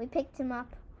 Yeah, we picked him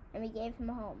up and we gave him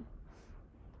a home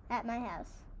at my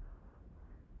house.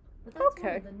 But that's one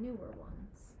Okay. of the newer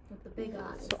ones with the big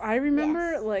eyes. So I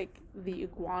remember Yes. like the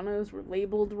iguanas were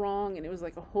labeled wrong and it was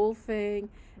like a whole thing.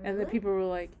 And then Really? people were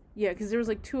like, yeah, because there was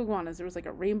like two iguanas. There was like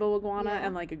a rainbow iguana Yeah.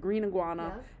 and like a green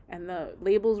iguana. Yeah. And the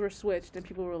labels were switched and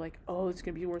people were like, oh, it's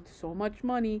going to be worth so much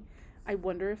money. I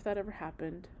wonder if that ever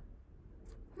happened.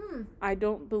 I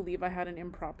don't believe I had an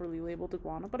improperly labeled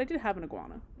iguana, but I did have an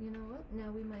iguana. You know what? Now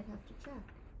we might have to check.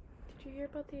 Did you hear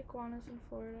about the iguanas in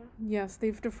Florida? Yes,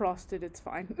 they've defrosted. It's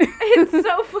fine. It's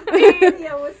so funny. The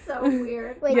video was so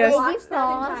weird. Wait, Yes. they Watched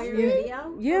that entire defrost?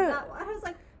 video. Yeah. I was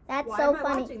like, That's why so am I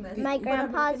funny. watching this? My But I'm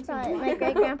gonna grandpa's probably, continue. my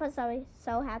great grandpa's probably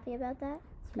so happy about that.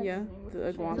 Yeah, the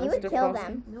iguanas He would defrost. kill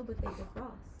them. no, but they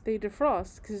defrost. They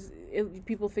defrost because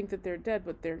people think that they're dead,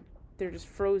 but they're just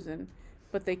frozen.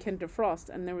 But they can defrost,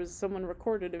 and there was someone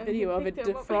recorded a And video he of it picked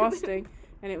him up. defrosting,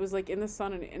 and it was like in the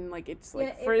sun, and like it's like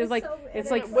Yeah, for it it's was like so- it's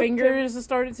and like it whipped him. fingers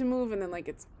started to move, and then like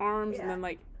its arms, and Yeah. then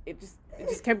like it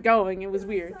just kept going. It was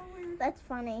weird. So weird. That's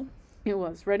funny. It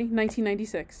was ready.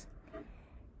 1996.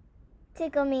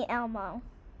 Tickle Me Elmo.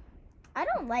 I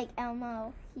don't like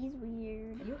Elmo. He's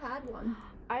weird. You had one.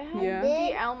 I had Yeah.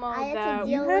 the Elmo I had that to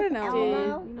deal had with an Elmo.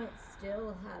 Elmo. You might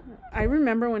still have one. I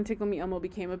remember when Tickle Me Elmo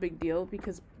became a big deal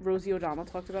because Rosie O'Donnell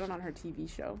talked about it on her TV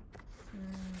show.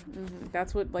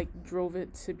 That's what like drove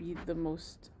it to be the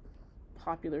most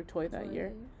popular toy that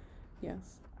year.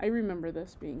 Yes, I remember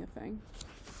this being a thing.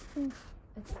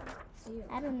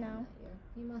 I don't know.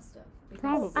 You must have. because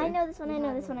Probably. I know this one, we I know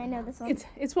had this one, I know this one.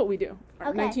 It's what we do.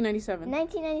 Okay. 1997,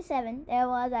 1997, there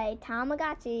was a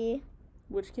Tamagotchi.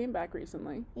 which came back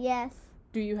recently. Yes.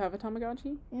 Do you have a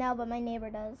Tamagotchi? No, but my neighbor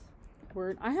does.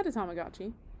 Word. I had a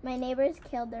Tamagotchi. My neighbors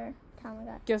killed their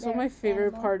Tamagotchi. Guess what their my favorite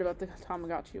animal. part about the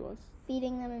Tamagotchi was?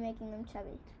 Feeding them and making them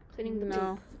chubby. cleaning the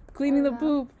No. Cleaning the no.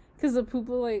 poop. Because the poop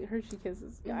will like Hershey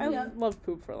Kisses. Yeah, I Yeah. love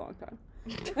poop for a long time.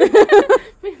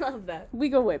 We love that. We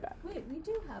go way back. Wait, we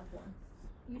do have one.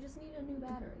 You just need a new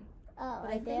battery. Oh, But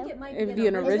I I think do? it might It'd be be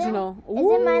an Is it- original. Is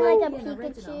it mine Ooh. like a An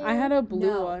original. Pikachu? I had a blue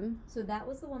No. one. So that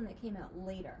was the one that came out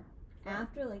later.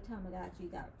 After like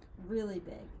Tamagotchi got really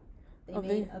big, they Oh,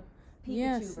 made a Pikachu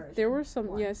Yes, version. there were some.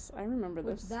 one. Yes, I remember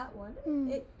Which this. that one,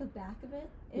 Mm. the back of it,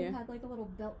 Yeah. had like a little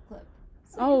belt clip.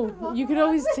 So Oh, walk you could around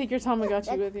always with- take your Tamagotchi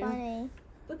That's with you. funny.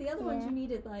 But the other ones Yeah. you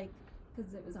needed like,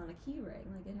 because it was on a key ring,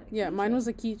 like it had a Yeah, mine keychain. was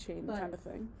a keychain But- kind of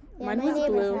thing. Yeah, Mine my was neighbors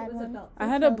blue. had It was a one. belt I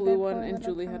They had a killed blue their one poor and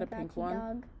little Julie had a pink Tamagotchi one.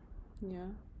 Dog. Yeah.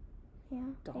 Yeah,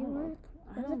 Dog. they were. I It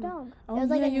was a don't know. dog. Oh, it was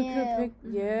like yeah, a you new. could pick.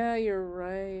 Mhm. Yeah, you're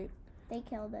right. They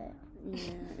killed it. Yeah.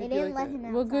 it'd They be didn't like let that.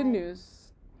 him Well, good outside.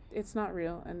 news. It's not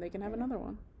real, and they can have another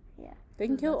one. Yeah. They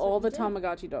can So kill that's what all you the did.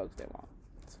 Tamagotchi dogs they want.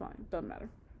 It's fine. Doesn't matter.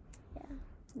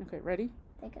 Yeah. Okay, ready?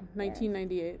 They could.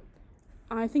 1998.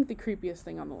 I think the creepiest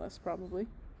thing on the list, probably.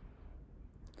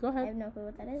 Go I ahead. have no clue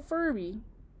what that is. Furby.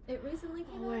 It recently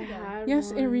came Oh, out I again. had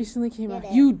Yes, it one, recently came Did out.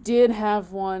 it? You did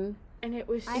have one. and it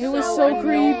was I It was so so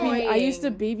annoying. creepy. I used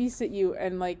to babysit you,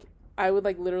 and like I would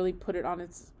like literally put it on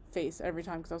its face every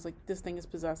time because I was like, this thing is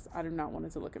possessed. I do not want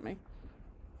it to look at me.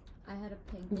 I had a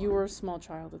pink You one. were a small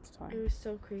child at the It time. was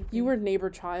so creepy. You were neighbor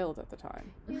child at the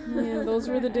time. Yeah, those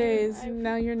were the days.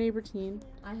 Now you're neighbor teen.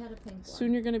 I had a pink one.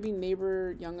 Soon you're gonna be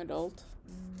neighbor young adult.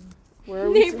 Mm. Where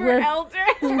are we? neighbor Where, elder.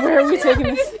 where are we taking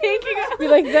I'm this? just thinking of Be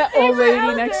like that old neighbor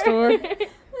lady next elder. door.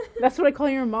 That's what I call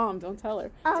your mom. Don't tell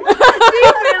her.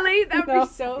 Really? That'd No. be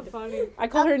so funny. I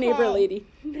call her neighbor Okay. lady.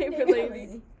 Neighbor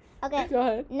lady. Okay. Go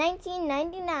ahead.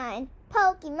 1999.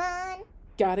 Pokemon.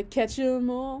 Gotta catch 'em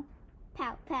all.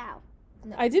 Pow pow.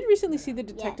 I did recently see the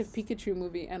Detective Yes. Pikachu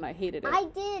movie, and I hated it. I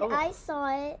did. Oh. I saw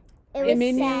it. It It was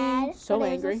made me sad, so but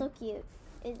angry. it was also cute.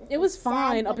 It was sad,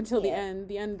 fine up but until the cute. end.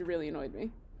 The end really annoyed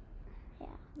me. Yeah.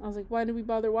 I was like, why did we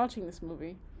bother watching this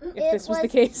movie? If It this was the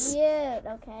case. Cute.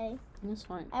 Okay. It was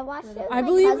fine. I watched it with I my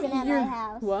believe cousin at you're. my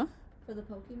house. What? For the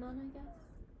Pokemon, I guess.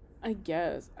 I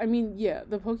guess. I mean, yeah,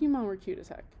 the Pokemon were cute as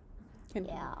heck. Can-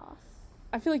 Yeah.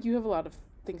 I feel like you have a lot of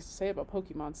things to say about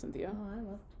Pokemon, Cynthia. Oh, I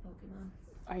loved Pokemon.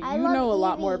 I You love know a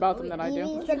lot Eevee. more about Oh, them yeah. than I do.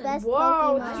 Eevee's the best Whoa,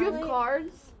 Pokemon. did you have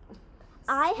cards?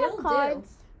 I have Still do.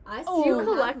 cards. I Oh. still Do you have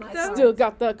collect my them? cards. Still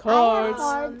got the I have cards.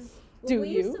 cards. Do we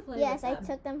you? used to play Yes, with I them.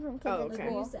 took them from kids Oh, at okay. We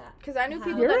school. used to Because I knew have-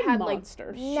 people You're that a had like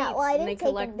monster. sheets No, well, I and didn't take them.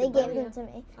 collected They gave them. them to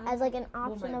me I as like had- an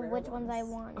option my of rare which ones I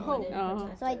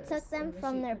wanted. So I took them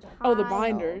from their pile. Oh, the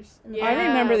binders. Yeah, I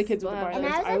remember the people kids with the have And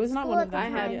binders. I was at not school one at of the them. I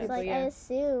had time, people, so like yeah. I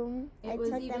assume It I was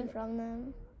took them even- from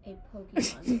them. a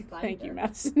Pokemon binder. Thank you,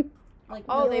 Madison. Like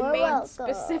Oh, they You're made welcome.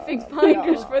 specific You're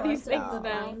binders for welcome. these things the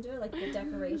now. binder, like the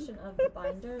decoration of the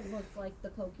binder looked like the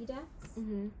Pokédex,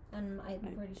 Mm-hmm. and I'm I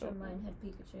pretty sure don't mine had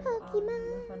Pikachu on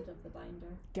the front of the binder.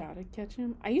 Gotta catch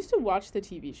him. I used to watch the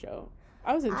TV show.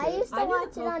 I was into I it. used to I do the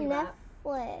watch it on Pokemap.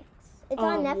 Netflix. It's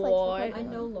on Oh, Netflix. what? the I Pokemon.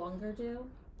 no longer do.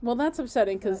 Well, that's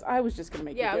upsetting because I was just gonna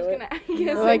make Yeah, I you was do gonna. it.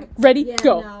 Yes, Like, ready, Yeah,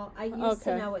 go. no, I used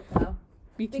Okay. to know it though.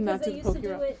 Beat him Because out to they the used to do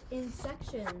Pokérap. it in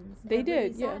sections. They every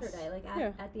did, yes. Saturday. Like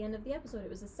Yeah. at the end of the episode, it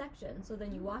was a section. So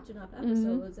then you watch enough Mhm.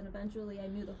 episodes, and eventually I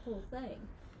knew the whole thing.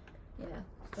 Yeah,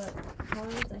 but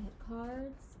cards. I had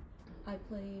cards. I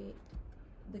played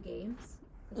the games.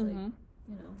 It's like Mhm.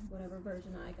 whatever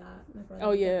version I got. My brother Oh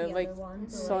would get yeah, the like other one.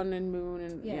 So sun and moon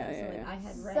and yeah, yeah, so yeah, like yeah. I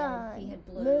had red, Sun, he had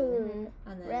blue, moon,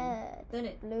 and then red, then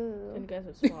it blue. And you guys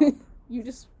would swap. You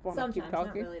just want to sometimes keep not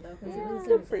talking. really though because Yeah. it was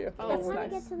Good for you. Oh, Let's That's not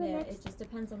nice. get to the yeah, next it just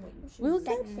depends on what you choose. We'll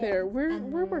That's get it. there. We're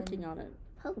And we're then- working on it.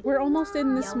 Pokemon. We're almost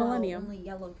in this Yellow, millennium. Only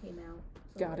yellow came out.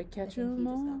 So Gotta I catch think he 'em just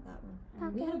all. got that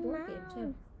one. We had a board game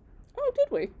too. Oh,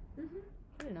 did we? Mm-hmm.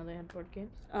 I didn't know they had board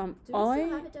games. Do we All still I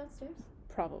have it downstairs?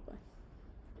 probably.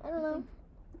 I don't know.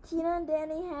 Tina and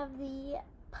Danny have the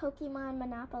Pokemon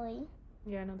Monopoly.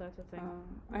 Yeah, I know that's a thing.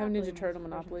 I have Monopoly Ninja Turtle was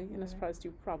Monopoly, version and a of it. surprise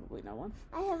you probably know one.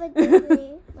 I have a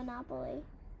Disney Monopoly.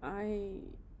 I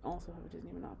also have a Disney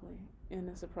Monopoly, and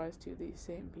a surprise to the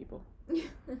same people.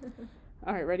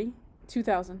 All right, ready?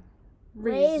 2000.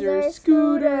 Razor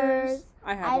scooters.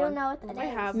 I have I one. don't know what that I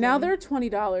is. have Now one. they're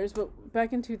 $20, but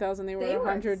back in 2000 they were They were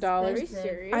 $100. Are you expensive.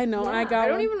 serious? I know. I Yeah. got I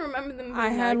don't one. even remember them. I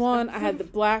being had that one. I had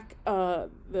expensive.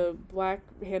 the black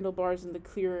handlebars and the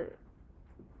clear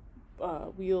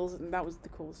wheels, and that was the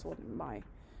coolest one in my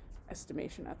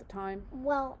estimation at the time.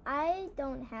 Well, I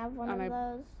don't have one And of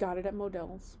those. Got it at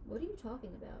Modell's. What are you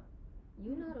talking about?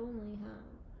 You not only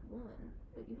have one,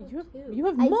 but you have You have two. you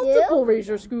have I multiple do?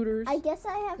 Razor scooters. I guess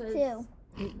I have 'Cause- two.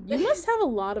 You must have a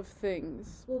lot of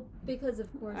things. Well, because of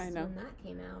course I know. when that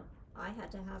came out, I had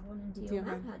to have one, and Dio Yeah,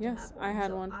 Matt had yes, to have one. I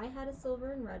had So one. I had a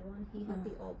silver and red one. He had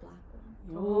the all black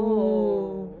one.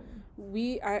 Oh.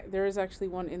 There is actually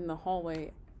one in the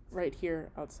hallway right here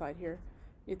outside here.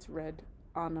 It's red.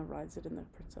 Anna rides it in the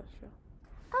princess show.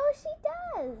 Oh, she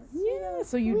does. Yeah,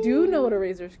 so you do know what a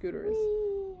Razor scooter is.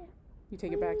 Whee! You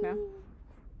take it back now?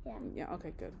 Yeah. Yeah,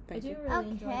 okay, good. I Thank do you. really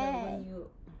enjoy that Okay. when you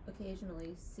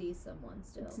occasionally see someone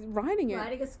still Riding it.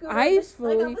 riding a scooter. I just,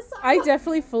 like, on fully, the I sidewalk.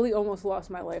 definitely fully almost lost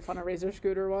my life on a Razor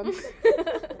scooter once.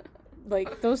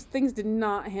 Like, those things did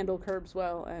not handle curbs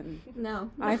well, and No.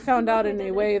 I found out in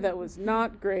a way that was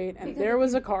not great, and Because there if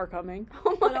was you- a car coming.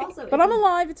 Oh But my also, But if I'm you-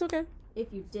 alive, it's okay.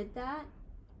 If you did that,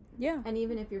 Yeah. and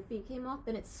even if your feet came off,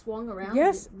 then it swung around.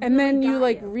 Yes, and it and then really you got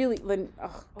like you. really,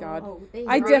 oh god. Oh, they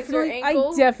I hurt. definitely ankle?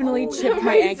 Oh, chipped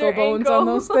my razor ankle bones on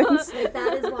those ankle. things. Like,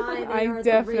 that is why they I are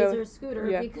definitely- the Razor scooter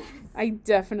yeah. because. I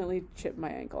definitely chipped my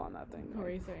ankle on that thing. Like,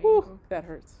 Razor whew, ankle. that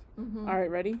hurts. Mhm. All right,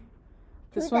 ready?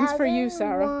 This one's for you,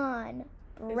 Sarah.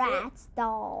 2001 Bratz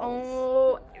dolls.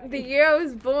 Oh, the year I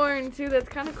was born too. That's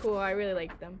kind of cool. I really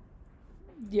liked them.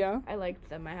 Yeah, I liked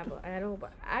them. I had a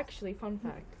actually fun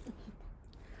fact.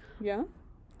 yeah.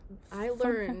 I Fun fact,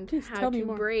 learned please how tell me to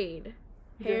more. braid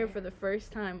hair Yeah. for the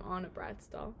first time on a Bratz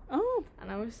doll, Oh,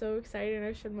 and I was so excited.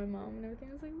 I showed my mom and everything.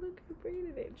 I was like, "Look, I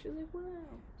braided it." She was like, "Wow."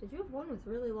 Did you have one with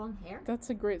really long hair? that's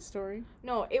a great story.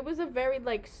 No, it was a very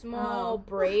like small Oh.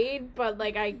 braid, but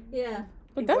like Yeah.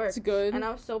 But it that's worked, good. and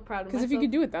I was so proud of Because myself. if you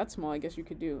could do it that small, I guess you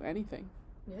could do anything.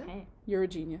 Yeah. Hey, You're a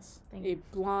genius. Thank a you.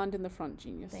 blonde in the front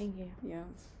genius. thank you. Yes.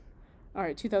 All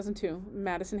right, 2002.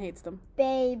 Madison hates them.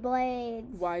 Beyblades.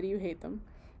 Why do you hate them?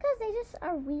 Because they just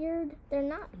are weird. They're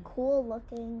not cool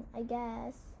looking, I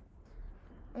guess.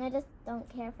 And I just don't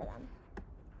care for them.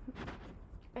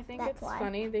 I think That's it's why.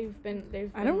 funny they've been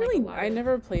I don't like, really. a lot I of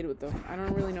never played with them. I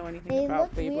don't really know anything They about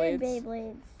look weird, Beyblades.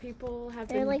 Beyblades. people have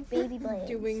They're been like baby blades.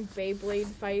 doing Beyblade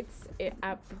fights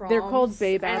at proms. They're called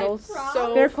Bay and battles. it's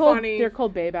so They're called. funny. They're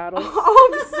called Bay battles.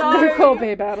 Oh, I'm sorry. They're called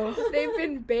Bay battles. They've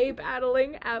been Bay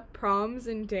battling at proms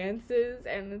and dances,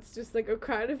 and it's just like a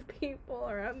crowd of people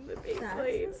around the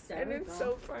Beyblades, and it's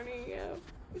so funny. Yeah.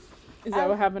 Is that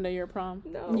what happened at your prom?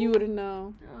 No. You wouldn't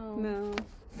know. Oh. No.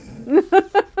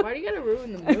 Why do you gotta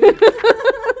ruin the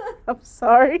mood? I'm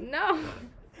sorry. No.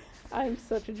 I'm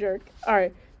such a jerk. All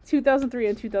right. 2003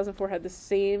 and 2004 had the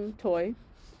same toy.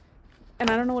 And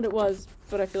I don't know what it was,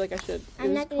 but I feel like I should. It I'm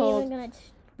was not called even gonna.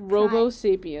 Robo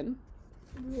Sapien.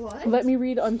 What? Let me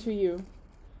read unto you.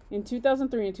 In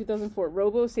 2003 and 2004,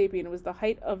 Robo Sapien was the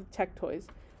height of tech toys.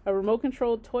 A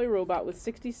remote-controlled toy robot with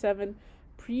 67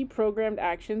 pre-programmed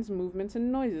actions, movements,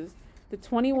 and noises. The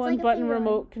 21-button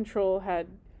remote control had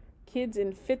kids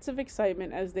in fits of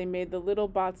excitement as they made the little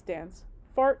bots dance,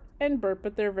 fart, and burp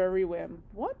at their very whim.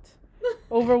 What?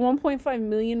 Over 1.5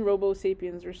 million Robo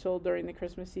Sapiens were sold during the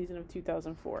Christmas season of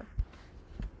 2004.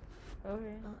 Okay.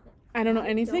 I don't know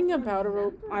anything about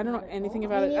a I don't know anything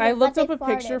about it. I looked up a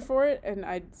picture for it, and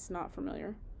it's not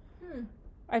familiar.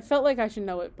 I felt like I should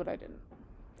know it, but I didn't.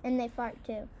 And they fart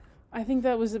too. I think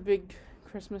that was a big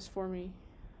Christmas for me.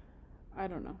 I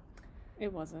don't know.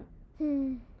 It wasn't.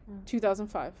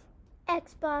 2005.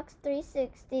 Xbox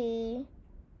 360.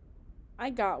 I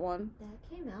got one.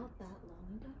 That came out that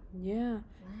long ago? Yeah.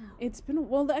 Wow. It's been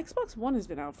the Xbox One has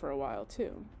been out for a while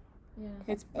too.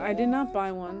 Yeah. I did not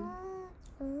buy one.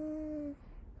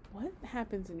 What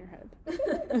happens in your head?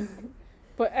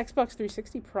 But Xbox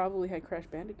 360 probably had Crash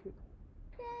Bandicoot.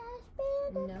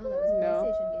 No, that was a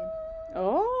PlayStation game.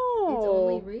 Oh. It's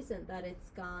only recent that it's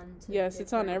gone to Yes,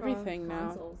 it's on different everything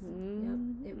consoles. now.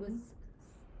 Yep. It was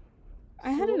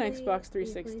I had an solely Xbox a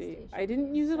 360. PlayStation I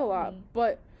didn't use it a lot, Sony.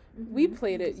 but we Mhm.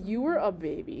 played it. You were a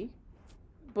baby,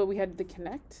 but we had the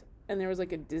Kinect, and there was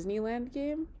like a Disneyland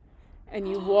game, and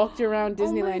you walked around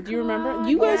Disneyland. Do you remember?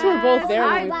 You guys were both there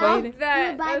when we played it. You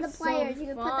would buy the players. You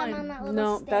could put them on that little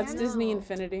No, stand. that's Disney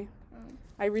Infinity.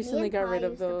 I recently and got Pa rid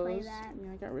of used to play those. that.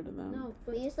 Yeah, I got rid of them. No,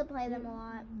 but We used to play them a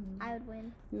lot. I would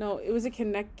win. No, it was a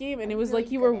Kinect game, and it was really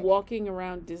like you were good at it. walking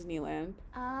around Disneyland.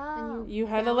 Oh. and You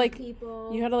had to found like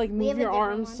people. you had to like We move have a your different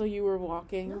arms one. so you were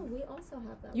walking. No, we also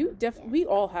have that. You one. we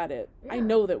all had it. I Yeah.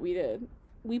 know that we did.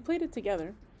 We played it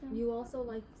together. You also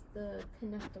liked the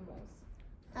Connectimals.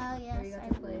 Oh yes, you got I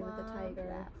to play with the love tiger.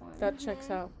 that one. That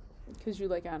checks out because you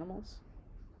like animals.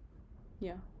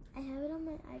 Yeah. I have it on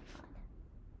my iPod.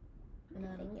 An I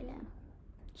animal figured game? out.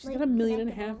 She's Like got 1.5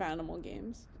 million Connectimals. animal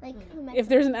games. Like If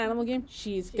there's an animal game,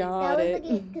 she's got that was it. the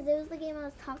game because it was the game I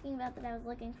was talking about that I was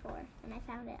looking for, and I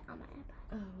found it on my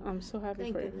iPod. Oh, I'm so happy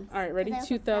Thank for you. goodness. All right, ready? I also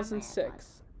found my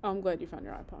 2006. Oh, I'm glad you found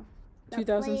your iPod. The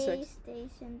 2006.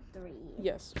 PlayStation 3.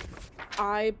 Yes.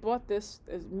 I bought this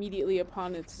immediately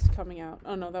upon its coming out.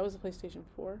 Oh, no, that was a PlayStation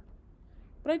 4.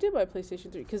 But I did buy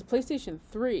PlayStation 3 because PlayStation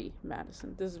 3,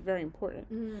 Madison, this is very important,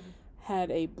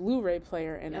 had a Blu-ray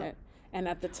player in Yep. it. And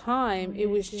at the time, it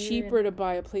was cheaper to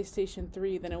buy a PlayStation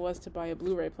 3 than it was to buy a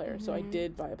Blu-ray player. So I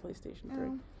did buy a PlayStation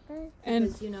 3. And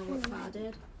Because you know what Pa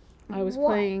did? I was What?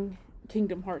 playing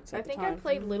Kingdom Hearts at I the think time. I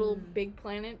played Little Big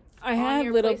Planet. I on had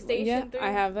your little PlayStation yeah, 3?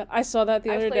 I have that. I saw that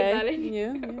the I other played day. that in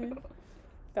Yeah.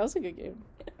 That was a good game.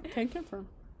 Can confirm.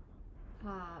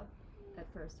 Pa at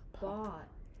first bought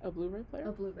A Blu-ray player?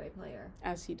 a Blu-ray player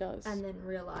As he does. and then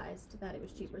realized that it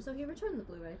was cheaper. So he returned the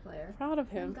Blu-ray player Proud of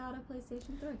and him. got a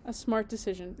PlayStation 3. A smart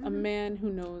decision. A man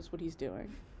who knows what he's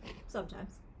doing.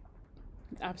 Sometimes.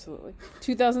 Absolutely.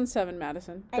 2007,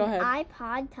 Madison. Go An ahead.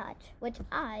 iPod Touch, which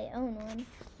I own one.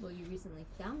 Well, you recently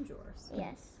found yours.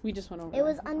 Yes. We just went over It that.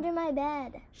 was under my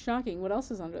bed. Shocking. What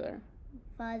else is under there?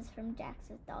 Fuzz from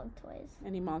Jax's Dog Toys.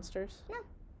 Any monsters? No.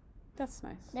 That's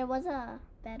nice. There was a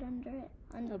bed under it.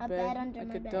 A bed under like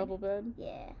my a bed. double bed?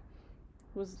 Yeah.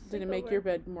 Did it make your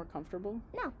bed more comfortable?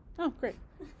 No. Oh, great.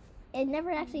 It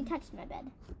never actually touched my bed.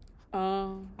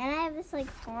 Oh, And I have this like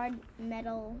hard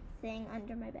metal thing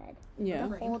under my bed yeah.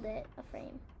 to hold it, a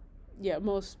frame. Yeah,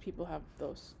 most people have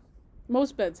those.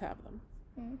 Most beds have them.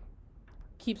 Mm.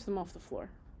 Keeps them off the floor.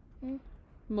 Mm.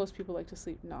 Most people like to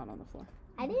sleep not on the floor.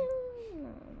 I do.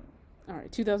 All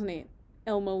right, 2008,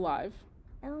 Elmo Live.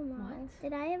 Elmo. What?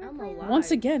 Did I ever Elmo play that? Live.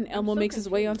 Once again, Elmo so makes his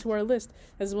way confused. onto our list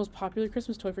as the most popular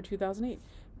Christmas toy for 2008.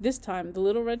 This time, the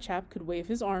little red chap could wave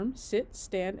his arm, sit,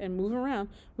 stand, and move around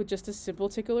with just a simple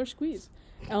tickle or squeeze.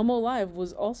 Elmo Live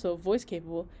was also voice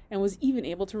capable and was even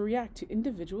able to react to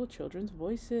individual children's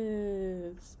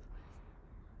voices.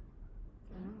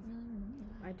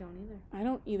 I don't either. I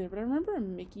don't either, but I remember a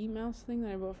Mickey Mouse thing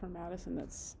that I bought for Madison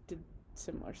that did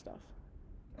similar stuff.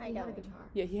 I He had a don't. guitar.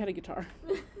 Yeah, he had a guitar.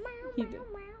 He did. Guitar.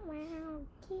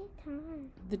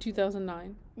 The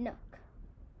 2009. Nook.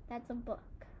 That's a book.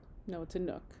 No, it's a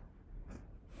Nook.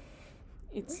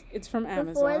 It's from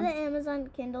Before Amazon. the Amazon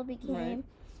Kindle became Right.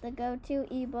 the go-to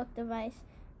ebook device,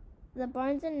 the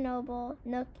Barnes & Noble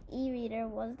Nook e-reader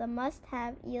was the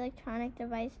must-have electronic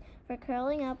device for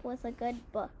curling up with a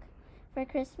good book. For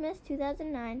Christmas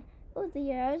 2009, the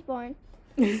year I was born,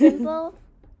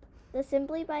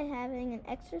 simply by having an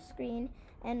extra screen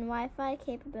and Wi-Fi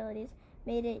capabilities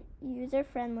made it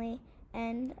user-friendly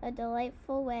and a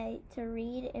delightful way to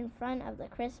read in front of the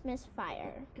Christmas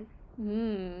fire.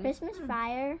 Christmas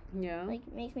fire. Yeah. Like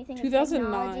makes me think of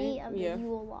 2009, technology of yeah. the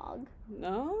Yule log.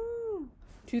 No.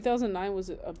 2009 was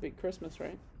a big Christmas,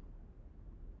 right?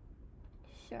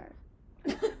 Sure.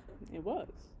 It was.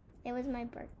 It was my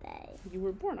birthday. You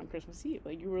were born on Christmas Eve.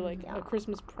 Like, you were like Yeah. a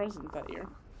Christmas present that year.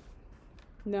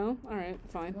 No? Alright,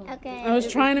 fine. Well, Okay. I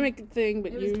was trying to make a thing,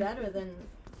 but It you... was better than.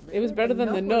 It was better than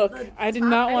the Nook Nook. was the I did top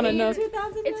not want a I mean, Nook.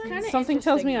 2009? It's kind of Something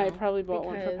tells me I interesting, probably bought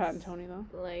one for because, Pat and Tony, though.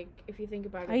 Like, if you think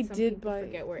about it, I some did people buy...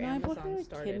 forget where no, I bought Amazon her a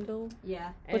started. Kindle. Yeah.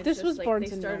 And But it's this just, was like, Barnes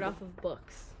they and started Noble. off of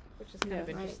books, which is kind Yeah. of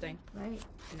interesting. Right.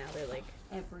 And now they're like,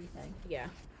 Everything. yeah.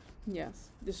 Yes,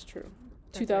 this is true.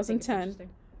 That's why I think it's 2010. interesting.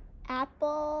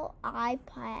 Apple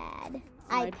iPad.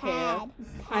 iPad.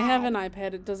 I have an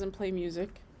iPad. It doesn't play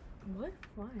music. What?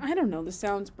 Why? I don't know. The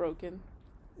sound's broken.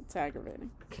 It's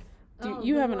aggravating. Oh,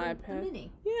 you the have an one- iPad? The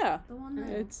mini. Yeah. The one that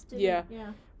It's... didn't- Yeah.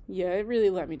 Yeah. Yeah, it really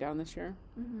let me down this year.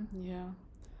 Mm-hmm. Yeah.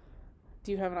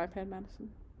 Do you have an iPad, Madison?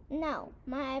 No,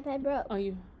 my iPad broke. Oh,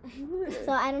 you...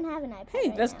 So I don't have an iPad. Hey,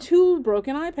 right that's now. 2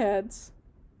 broken iPads.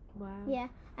 Wow. Yeah,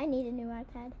 I need a new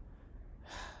iPad.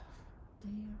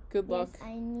 Damn. Good luck. Yes,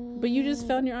 I need. But you just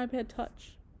found your iPad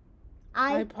Touch.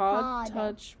 iPod,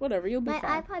 Touch, whatever. You'll be My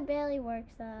fine. iPod barely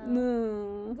works though.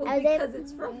 No. Well, I was able- because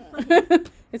it's from.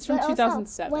 It's from But also,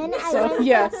 2007. when I so, went-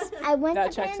 yes. I went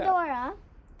That to checks out. Pandora,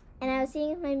 and I was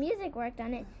seeing if my music worked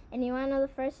on it. And you want to know the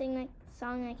first song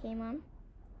that came on?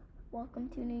 "Welcome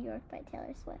to New York" by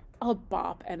Taylor Swift. A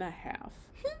bop and a half.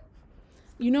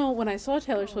 You know, when I saw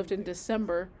Taylor Oh, Swift in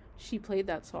December, she played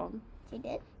that song. She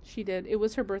did. She did. It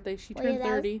was her birthday. She Well, turned yeah, that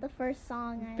 30. was the first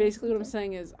song. I Basically, what I'm listened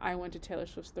saying is, I went to Taylor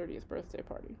Swift's 30th birthday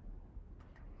party. to.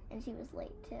 And she was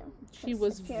late too. She With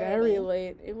was security. very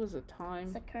late. It was a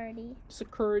time. Security.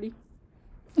 Security.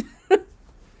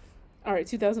 All right,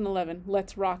 2011.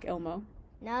 Let's Rock Elmo.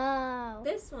 No.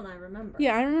 This one I remember.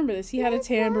 Yeah, I remember this. He had a Let's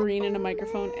tambourine Rock and a Elmo.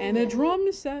 microphone and a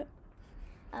drum set.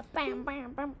 Bam,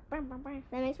 bam, bam, bam, bam, bam.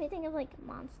 That makes me think of like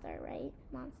Monster, right?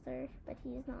 Monster, but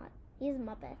he's not. He's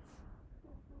Muppets.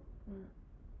 Mm.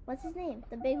 What's his name?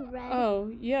 The big red.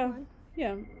 Oh, yeah. one.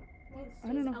 Yeah. Well, I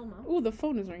don't know. Elmo. Ooh, the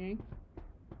phone is ringing.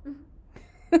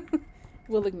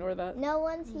 We'll ignore that. No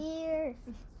one's here.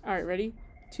 All right, ready?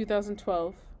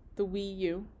 2012. The Wii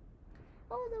U.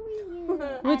 Oh, the Wii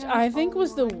U. Which I don't think own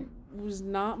was one. was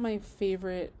not my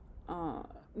favorite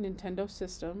Nintendo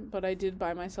system, but I did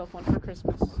buy myself one for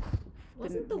Christmas.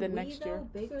 Wasn't the the Wii next though year.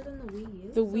 bigger than the Wii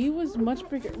U? The Wii was much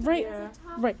bigger. Right. Yeah.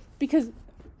 Right, because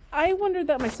I wondered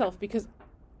that myself, because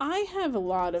I have a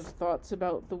lot of thoughts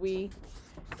about the Wii,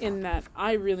 in that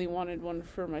I really wanted one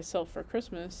for myself for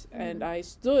Christmas, and I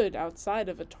stood outside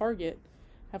of a Target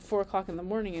at 4 o'clock in the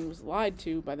morning and was lied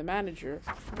to by the manager,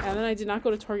 and then I did not go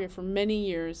to Target for many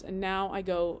years, and now I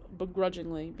go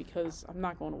begrudgingly because I'm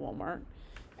not going to Walmart,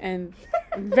 and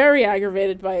I'm very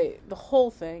aggravated by the whole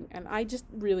thing, and I just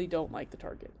really don't like the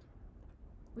Target.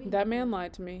 We That have man one.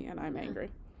 lied to me, and I'm Yeah. angry.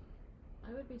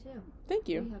 I would be too. Thank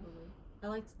you. We have a Wii. I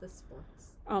liked the sports.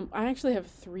 I actually have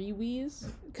 3 Wiis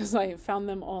because I found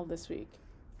them all this week.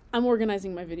 I'm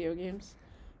organizing my video games.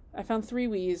 I found 3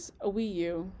 Wiis, a Wii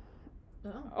U, Oh.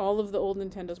 all of the old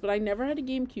Nintendos, but I never had a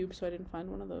GameCube, so I didn't find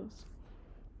one of those.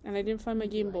 And I didn't find my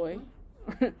Would you Game like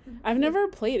Boy. I've never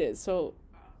played it, so,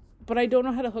 but I don't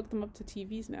know how to hook them up to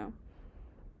TVs now.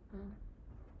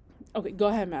 Oh. Okay, go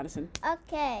ahead, Madison.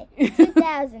 Okay.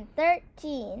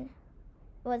 2013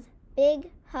 was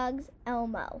Big Hugs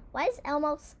Elmo. Why does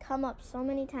Elmo come up so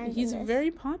many times? He's in this?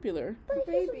 very popular. But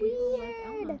he's Baby, people like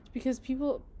weird. Elmo. Because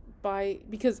people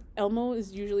because Elmo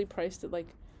is usually priced at like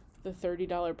the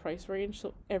 $30 price range,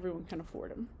 so everyone can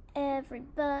afford him.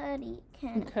 Everybody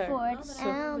can Okay. afford Oh, but I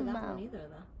don't remember that one Elmo. either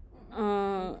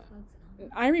though.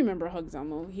 I remember Hugs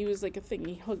Elmo. He was like a thing.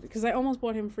 He hugged because I almost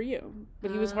bought him for you,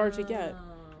 but he was hard to get. Oh.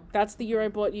 That's the year I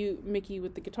bought you Mickey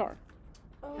with the guitar.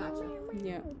 Gotcha.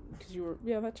 Yeah, because you were.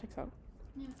 Yeah, that checks out.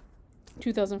 Yeah.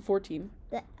 2014,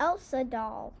 The Elsa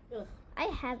doll. Ugh. I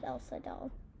have Elsa doll.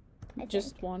 I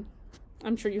just think. one.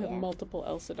 I'm sure you have Yeah. multiple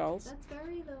Elsa dolls. That's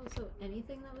very though. So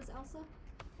anything that was Elsa,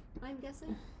 I'm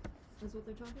guessing, is what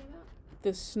they're talking about.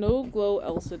 The Snow Glow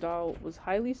Elsa doll was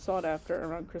highly sought after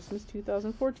around Christmas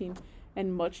 2014,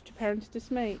 and much to parents'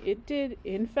 dismay, it did,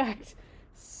 in fact,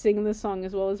 sing the song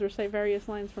as well as recite various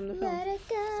lines from the film. Let it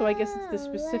go. So I guess it's the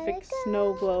let specific it go.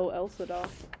 Snow Glow Elsa doll.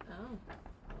 Oh.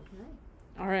 Okay.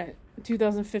 All right,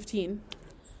 2015,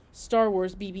 Star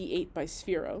Wars BB-8 by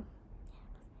Sphero.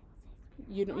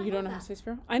 You don't Oh, I know have how to that. say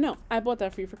Sphero? I know. I bought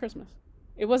that for you for Christmas.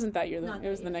 It wasn't that year though. Not It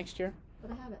was that the year. next year.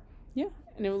 But I have it. Yeah,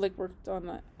 and it like worked on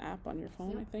the app on your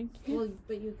phone, Yeah. I think. Well,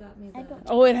 but you got me I the.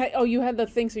 don't- Oh, you had the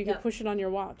thing so you could Yep. push it on your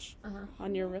watch, Uh huh.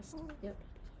 on your wrist. Yep.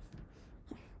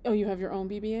 Oh, you have your own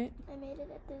BB-8? I made it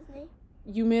at Disney.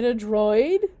 You made a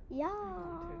droid? Yeah.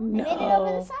 No. I made it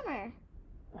over the summer.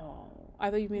 Oh, I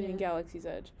thought you made it in Galaxy's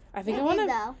Edge. I think I did, want to.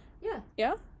 though.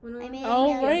 Yeah? When we I went- made it Oh,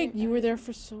 in right. Galaxy's You were Edge. there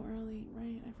for so early.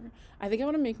 Right. I forgot. I think I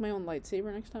want to make my own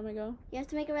lightsaber next time I go. You have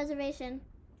to make a reservation.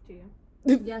 Do you?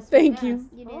 Yes, Thank we you.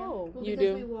 asked. You do. Oh. Well, You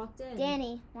because do. we walked in.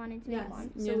 Danny wanted to Yes. make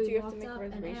one. So Yeah. we Do you have walked to make a up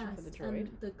and reservation for asked, the and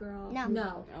droid? the girl. No.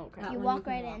 No. Oh, okay. That You one walk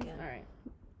can right walk in. All right.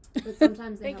 But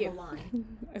sometimes they Thank have you. a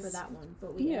line for that one.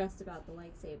 But we Yeah. asked about the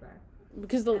lightsaber.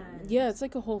 Because And- it's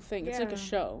like a whole thing. It's like a Yeah.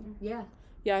 show. Yeah.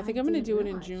 Yeah, I think I I'm gonna didn't do it in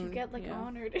realize. June. You get like yeah.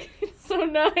 honored. It's so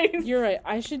nice. You're right.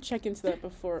 I should check into that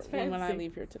before It's when I fancy.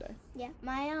 leave here today. Yeah,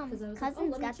 my 'Cause I was like,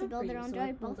 cousins let me got to check build for their you, own so I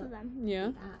droid, pulled both of up them. Yeah.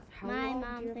 the app. How My long do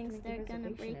mom you have thinks to make they're a gonna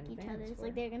reservation break in each advance other's. for?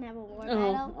 Like they're gonna have a war Oh, battle.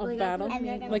 a Like, I battle? could've And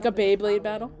they're made gonna- Like a one for the Beyblade following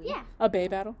battle? week, Yeah. A Bay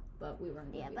battle? But we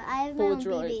weren't. Yeah, gonna but do I have my Full own of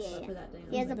droids. that. BB-8. For that day.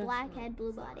 He has a That's black nice. head,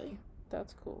 blue body.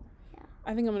 That's cool. Yeah.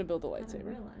 I think I'm gonna build a But I lightsaber.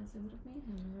 realized I would have made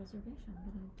him a reservation,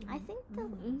 but I I didn't think the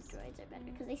realize. droids are better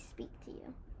because they speak to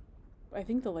you. I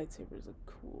think the lightsabers are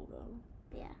cool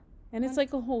though. Yeah. And it's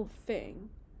like a whole thing.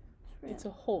 True. It's a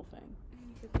whole thing.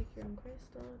 You could pick your own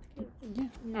crystal. It's cute.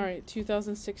 Yeah. All right,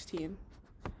 2016.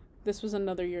 This was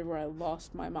another year where I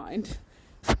lost my mind.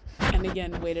 And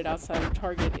again, waited outside of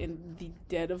Target in the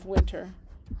dead of winter,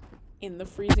 in the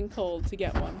freezing cold to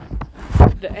get one.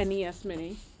 The NES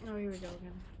Mini. Oh, here we go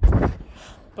again.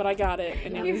 But I got it,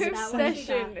 and it Yeah, was Your that one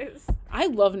exciting. obsession is. I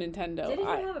love Nintendo. Didn't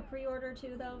I, you have a pre-order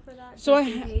too, though, for that? So I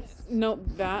just in ha-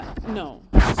 case? no.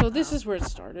 So this is where it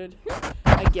started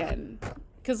again,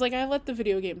 because like I let the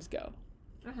video games go,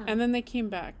 Uh-huh. and then they came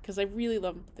back because I really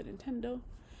love the Nintendo.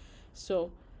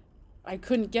 So I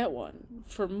couldn't get one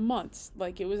for months.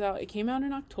 Like it came out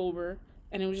in October,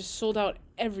 and it was just sold out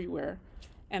everywhere.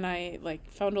 And I like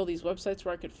found all these websites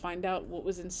where I could find out what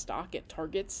was in stock at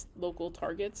Targets, local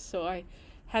Targets. So I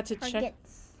had to check.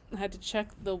 Targets. I had to check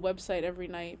the website every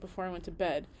night before I went to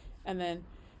bed, and then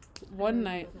I one remember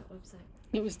night that website.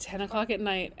 it was 10 o'clock at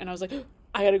night, and I was like,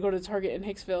 I gotta go to Target in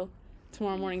Hicksville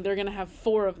tomorrow morning. They're gonna have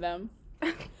 4 of them.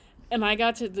 And I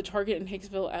got to the Target in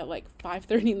Hicksville at like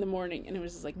 5:30 in the morning, and it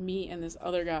was just like me and this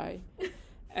other guy.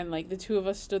 And like the two of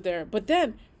us stood there. But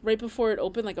then, right before it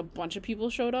opened, like a bunch of people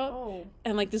showed up. Oh.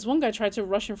 And like this one guy tried to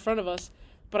rush in front of us,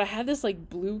 but I had this like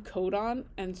blue coat on,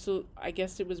 and so I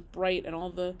guess it was bright, and all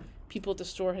the people at the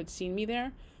store had seen me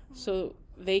there. So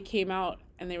they came out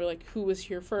and they were like, who was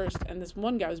here first? And this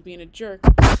one guy was being a jerk,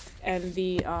 and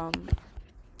the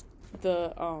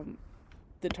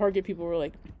Target people were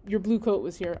like, your blue coat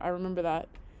was here. I remember that.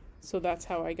 So that's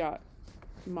how I got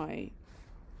my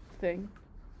thing.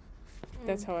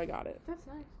 That's how I got it. That's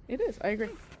nice. It is. I agree.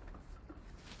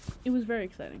 It was very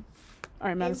exciting. All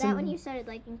right, Is Madison. that when you started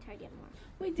liking Target more?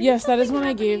 Wait, Yes, that is when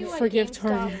I gave Forgive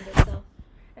Target. Target.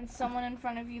 And someone in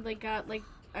front of you like got like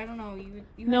I don't know you.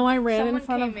 No, I ran in someone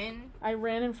front of. came in I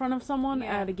ran in front of someone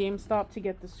Yeah. at a GameStop to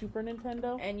get the Super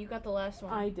Nintendo. and you got the last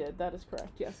one. I did. That is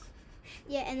correct. Yes.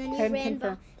 Yeah, and then you Can ran.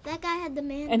 confirm. That guy had the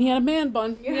man. And he had a man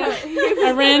bun. Yeah.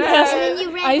 I ran past. And then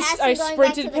you ran I past I him going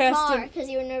sprinted back to past the car him. because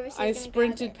you were nervous. I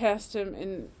sprinted past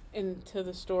him into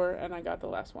the store, and I got the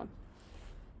last one.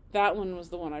 That one was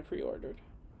the one I pre-ordered.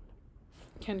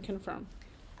 Can confirm.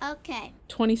 Okay,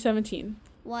 2017.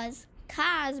 was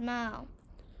Cosmo.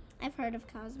 I've heard of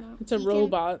Cosmo. It's a He can-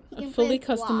 robot, he can fully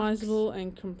play blocks. customizable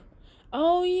and.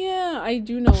 Oh yeah, I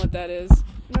do know what that is.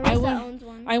 Marissa went- owns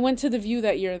one. I went to the View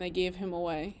that year and they gave him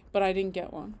away, but I didn't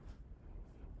get one.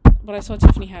 But I saw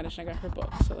Tiffany Haddish and I got her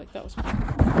book, so like that was fun.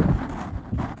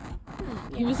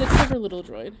 He was a clever little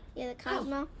droid. Yeah, the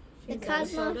Cosmo. The Is that a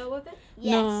Cosmo. photo of it?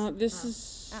 Yes. No, this Oh.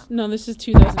 is Oh. no, this is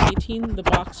 2018. The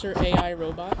Boxer AI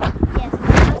robot. Yes. The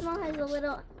Cosmo has the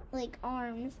little like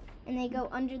arms, and they go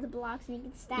under the blocks, and you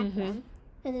can stack Mhm. them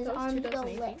because his That was arms go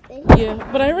 2018. lit. Yeah,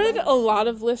 but I read a lot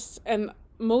of lists, and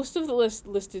most of the list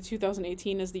listed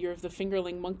 2018 as the year of the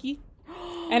fingerling monkey.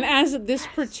 And as this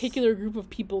particular group of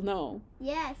people know,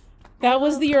 Yes. that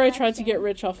was the year I collection. tried to get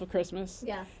rich off of Christmas.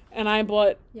 Yes. And I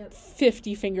bought Yep.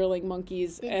 50 fingerling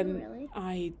monkeys. Did you and really?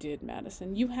 I did,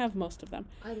 Madison. You have most of them.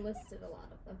 I listed a lot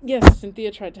of them. Yes,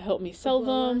 Cynthia tried to help me sell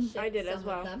Abuela them. shipped I did as some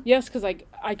well. of them. Yes, because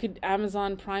I could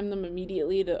Amazon Prime them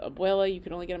immediately to Abuela. You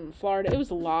could only get them in Florida. It was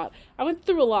a lot. I went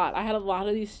through a lot. I had a lot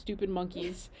of these stupid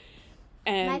monkeys.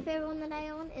 My And favorite one that I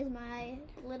own is my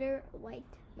glitter white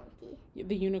monkey.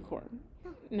 the unicorn.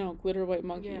 No, glitter white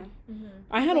monkey. Yeah. Mm-hmm.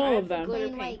 I had I all have of the them. glitter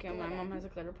Plain white pink, and my glitter. mom has a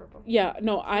glitter purple. Yeah,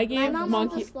 no, I gave mom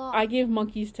owns a sloth. I gave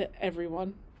monkeys to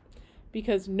everyone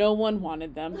because no one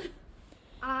wanted them.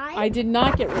 I I did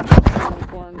not get rid of the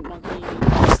unicorn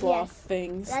monkey sloth Yes.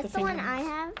 things. That's the one fingerlings. I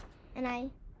have, and I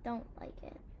don't like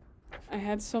it. I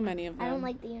had so many of them. I don't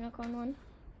like the unicorn one.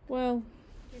 Well,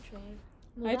 You tried.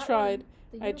 Well, I that tried. one,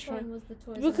 the I unicorn tried. was the Toys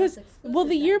R Us Because, exclusive well, the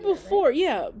that year right? before,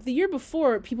 the year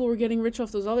before, people were getting rich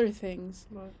off those other things.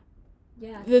 What?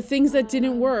 Yeah. The things that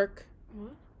didn't work.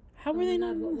 What? How were they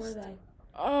not? What were they?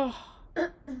 Oh.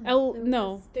 There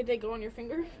No. was- Did they go on your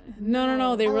finger?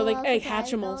 No. They were like LOL egg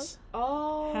surprise Hatchimals.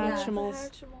 Oh.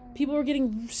 Hatchimals. People were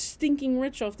getting stinking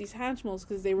rich off these Hatchimals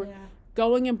because they were Yeah.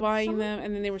 going and buying Some- them,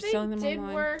 and then they were They selling them did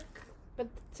online. work, but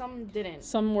some didn't.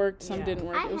 Some worked, some Yeah. didn't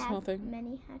work. I It was the whole have thing.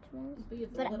 many Hatchimals. But you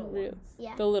have the But- little Real. ones.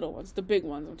 Yeah. The little ones, the big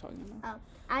ones I'm talking about.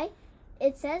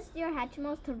 It says your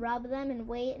Hatchimals to rub them and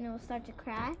wait, and it will start to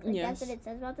crack. Like, Yes. that's what it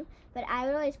says about them. But I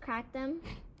would always crack them,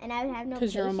 and I would have no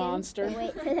Because patience you're a monster. to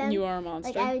wait for them. You are a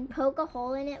monster. Like, I would poke a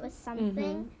hole in it with something,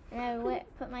 Mhm. and I would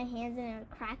put my hands in it and it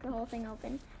would crack the whole thing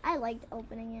open. I liked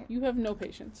opening it. You have no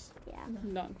patience. Yeah.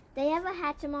 None. They have a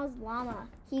Hatchimal's llama.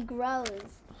 He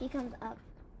grows. He comes up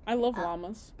I love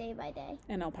llamas day by day.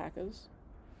 and alpacas.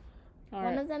 All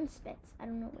One right. of them spits. I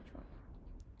don't know which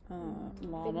one.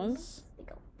 Llamas, They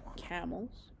go.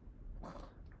 camels.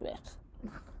 Blech.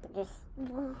 Ugh.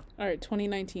 All right,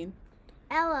 2019.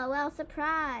 LOL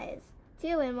surprise.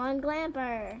 2-in-1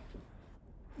 glamper.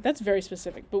 That's very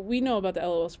specific, but we know about the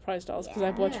LOL surprise dolls because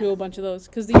I bought Yeah. you a bunch of those.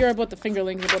 Because the year I bought the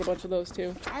fingerlings, I bought a bunch of those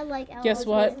too. I like LOL. Guess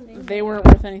what? surprise. They weren't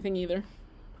worth anything either.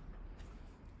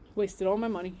 Wasted all my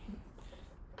money.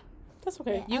 That's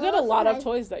okay. Yeah, You got a LOL lot of surprise-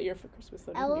 toys that year for Christmas,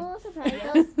 though, didn't you? LOL surprise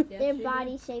dolls. Yes, Their she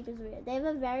body shape is weird. They have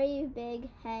a very big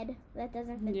head that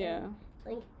doesn't fit Yeah. them.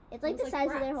 It's like Looks the like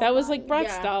size of their Bratz. whole That was like body. Bratz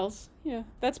Yeah. dolls. Yeah.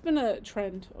 That's been a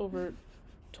trend over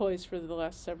toys for the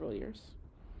last several years.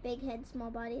 Big head,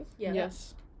 small bodies. Yeah.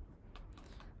 Yes.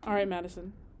 All right,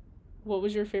 Madison. What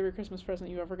was your favorite Christmas present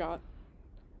you ever got?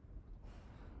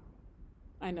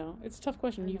 I know. It's a tough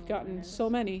question. I You've know what gotten mine is. so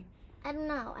many. I don't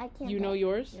know. I can't. You know pick.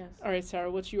 yours? Yes. All right,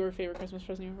 Sarah, what's your favorite Christmas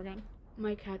present you ever gotten?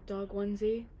 My cat dog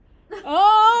onesie.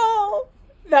 Oh!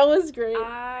 That was great.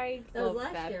 I That was love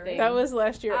last that year, thing. right? That was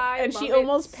last year. I And she love it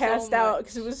almost so passed out much.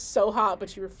 because it was so hot, but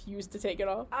she refused to take it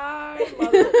off. I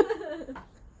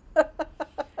love it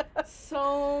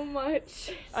so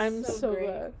much. I'm so great.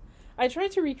 glad. I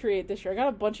tried to recreate this year. I got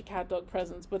a bunch of cat dog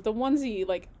presents, but the onesie,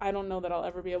 like, I don't know that I'll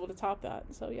ever be able to top that.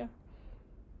 So, yeah.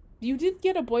 You did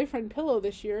get a boyfriend pillow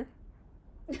this year.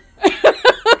 Do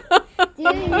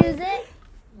you use it?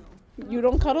 You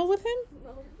don't cuddle with him?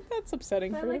 No. That's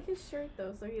upsetting I for like you. his shirt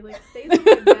though, so he like stays on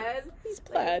my bed. He's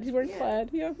plaid. He's wearing yeah. plaid.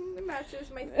 Yeah. It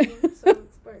matches my theme, so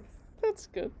it sparks. That's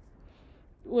good.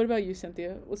 What about you,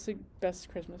 Cynthia? What's the best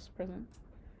Christmas present?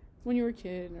 When you were a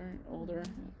kid or older?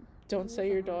 Don't say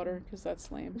your daughter, because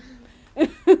that's lame.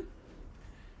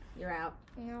 You're out.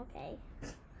 Okay.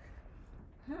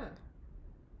 Huh.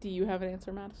 Do you have an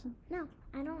answer, Madison? No,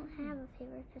 I don't have a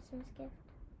favorite Christmas gift.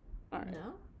 All right.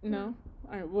 No? No?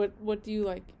 All right. What do you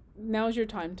like? Now's your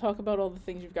time. Talk about all the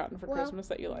things you've gotten for Well, Christmas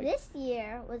that you like. This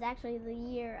year was actually the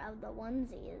year of the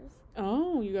onesies.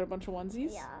 Oh, you got a bunch of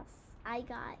onesies? Yes. I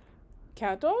got,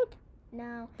 Cat dog?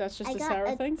 no, That's just I a got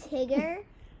Sarah a thing? Tigger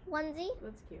onesie.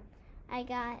 That's cute. I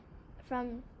got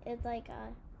it's like a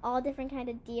all different kind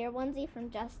of deer onesie from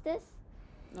Justice.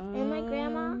 And my great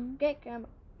grandma,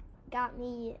 got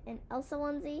me an Elsa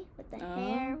onesie with the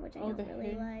hair, which I oh, don't the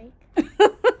really hair. like.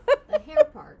 The hair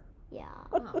part. Yeah.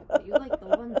 Oh, but you like the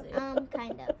onesie.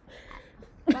 Kind of.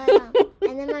 But,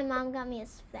 and then my mom got me a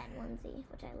Sven onesie,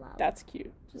 which I love. That's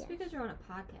cute. Just yeah. because you're on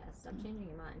a podcast, I'm changing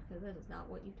your mind because that is not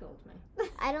what you told me.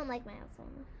 I don't like my Elsa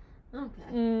one.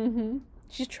 Okay. Mm-hmm.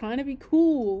 She's trying to be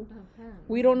cool. Apparently.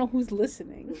 We don't know who's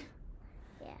listening.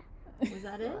 Was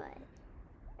that it?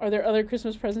 But Are there other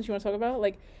Christmas presents you want to talk about?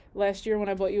 Like last year when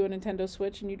I bought you a Nintendo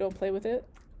Switch and you don't play with it?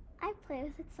 I play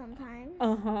with it sometimes.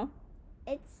 Uh-huh.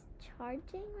 It's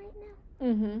charging right now.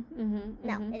 Mm-hmm. Mm-hmm.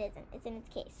 No, it isn't. It's in its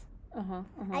case. Uh-huh.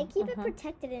 Uh-huh. I keep it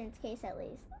protected in its case at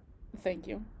least. Thank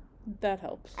you. That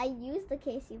helps. I use the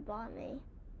case you bought me.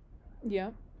 Yeah,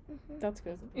 hmm that's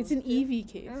good. As It's an opposed to- Eevee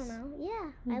case. I don't know.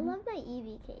 Yeah, I Mhm. love my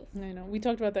Eevee case. I know. We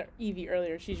talked about that Eevee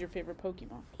earlier. She's your favorite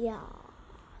Pokemon. Yeah.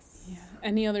 Yeah.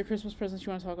 Any other Christmas presents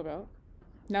you want to talk about?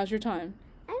 Now's your time.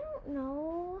 I don't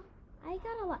know. I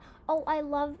got a lot. Oh, I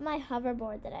love my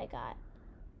hoverboard that I got.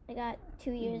 I got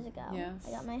 2 years ago. yes,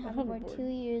 I got my a hoverboard hoverboard. 2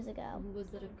 years ago.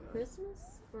 Was it a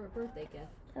Christmas or a birthday gift?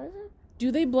 That was a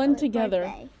Do they blend birthday.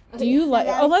 together? Do you like?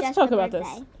 That Oh, was let's just talk a about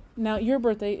birthday. this. Now, your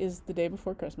birthday is the day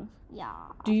before Christmas. Yeah.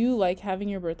 Do you like having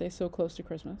your birthday so close to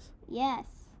Christmas? Yes.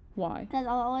 Why? Because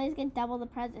I'll always get double the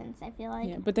presents. I feel like.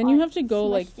 Yeah, but then you all have to go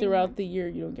like smushed in throughout one. the year.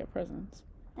 You don't get presents.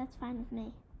 That's fine with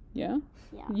me. Yeah.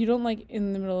 Yeah. You don't like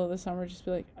in the middle of the summer just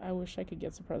be like, I wish I could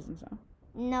get some presents now.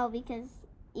 No, because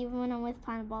even when I'm with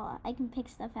Planet Ball, I can pick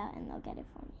stuff out and they'll get it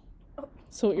for me.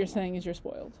 So what you're saying is you're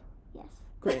spoiled. Yes.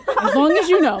 Great. As long as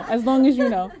you know. As long as you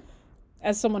know.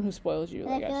 As someone who spoils you,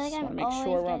 But like, I feel I like just want I'm to make sure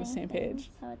always we're on the getting same things,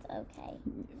 page. so it's okay.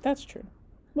 That's true.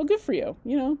 Well, good for you.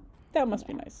 You know, that must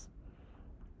be nice.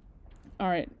 All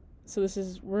right. So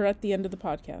we're at the end of the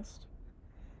podcast.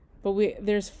 But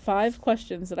there's 5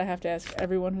 questions that I have to ask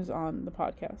everyone who's on the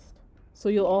podcast. So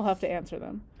you'll all have to answer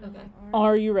them. Okay.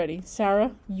 Are you ready?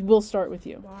 Sarah, we'll start with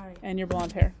you. Why? And your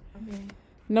blonde hair. Okay.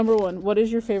 Number 1, what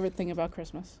is your favorite thing about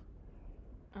Christmas?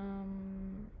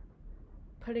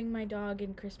 Putting my dog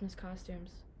in Christmas costumes.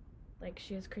 Like,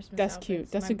 she has Christmas That's outfits.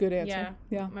 cute. That's a good answer.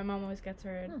 Yeah. Yeah. My mom always gets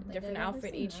her Oh, a think different I've never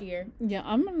outfit seen each that. year. Yeah,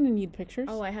 I'm going to need pictures.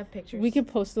 Oh, I have pictures. We could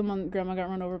post them on Grandma Got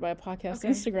Run Over by a Podcast Okay.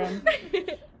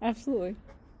 Instagram. Absolutely.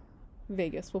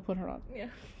 Vegas, we'll put her on. Yeah.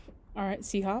 All right,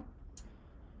 C-Hop.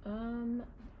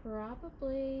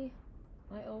 Probably.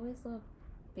 I always love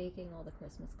baking all the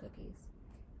Christmas cookies.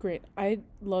 Great. I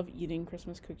love eating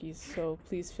Christmas cookies, so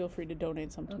please feel free to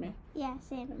donate some to me. Yeah,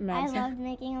 same. Madison. I loved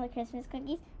making all the Christmas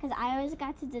cookies because I always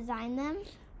got to design them,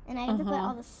 and I got to put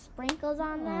all the sprinkles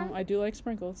on them. I do like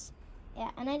sprinkles.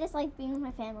 Yeah, and I just like being with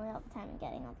my family all the time and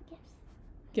getting all the gifts.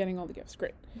 Getting all the gifts.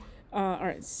 Great. All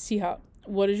right, C-Hop.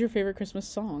 What is your favorite Christmas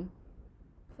song?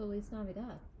 Feliz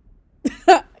Navidad.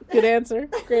 Good answer.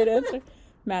 Great answer.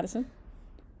 Madison.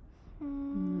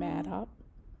 Mad Hop.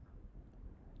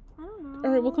 I don't know.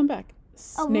 All right, we'll come back.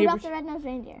 Oh, Rudolph the Red-Nosed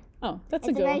Reindeer. Oh, that's It's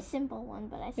a a good very one. simple one,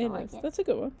 but I still It like is. it. That's a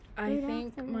good one. I Rudolph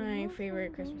think the my Red-Nosed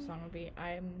favorite Christmas Reindeer. song would be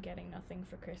I'm Getting Nothing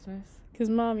for Christmas. Because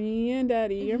Mommy and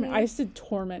Daddy are I used to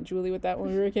torment Julie with that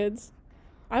when we were kids.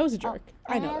 I was a jerk.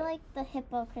 I And know I that. like the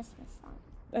Hippo Christmas song.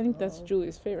 I think that's Oh.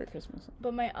 Julie's favorite Christmas song.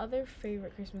 But my other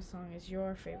favorite Christmas song is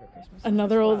your favorite Christmas song.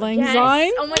 Another as Old well. Lang Yes!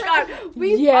 Syne? Oh my god,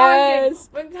 we Yes!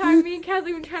 argued. One time me and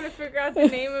Kathleen were trying to figure out the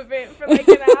name of it for like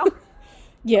an hour.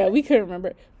 Yeah, we couldn't remember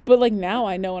it. But, like, now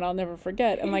I know and I'll never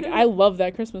forget. And, like, I love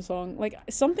that Christmas song. Like,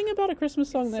 something about a Christmas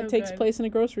song It's that so takes good. place in a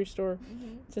grocery store.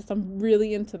 Mm-hmm. Just, I'm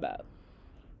really into that.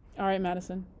 All right,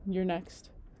 Madison, you're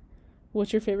next.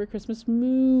 What's your favorite Christmas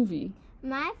movie?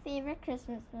 My favorite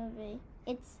Christmas movie.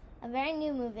 It's a very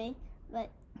new movie, but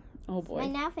Oh, my boy.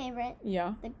 now favorite,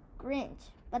 Yeah. The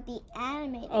Grinch, but the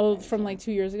animated. Oh, version. from, like,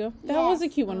 2 years ago? That was a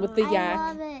Yes. cute one with the I yak.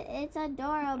 love it. It's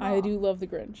adorable. I do love The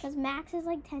Grinch. Because Max is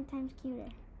like 10 times cuter.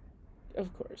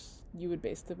 Of course. You would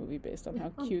base the movie based on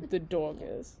how cute the dog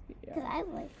is. Because Yeah. I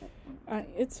like it.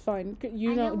 It's fine.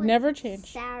 You I know, what never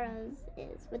change. Sarah's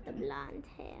is with the blonde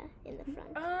hair in the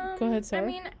front. Go ahead, Sarah. I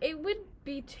mean, it would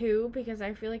be 2 because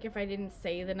I feel like if I didn't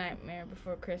say The Nightmare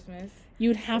Before Christmas,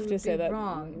 You'd have it to would say be that.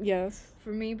 wrong. Yes.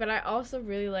 For me, but I also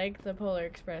really like the Polar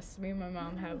Express. Me and my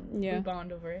mom Yeah. we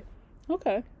bond over it.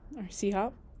 Okay. All right,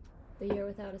 C-Hop. The Year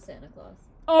Without a Santa Claus.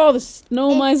 Oh, the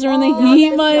Snow Miser and the all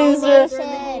Heat the Miser. Miser.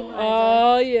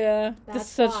 Oh, yeah. That's That's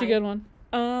such a fine. good one.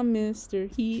 I'm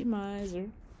Mr. Heat Miser.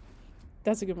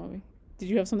 That's a good movie. Did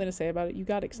you have something to say about it? You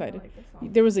got excited. I like the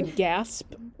song. There was a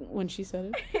gasp when she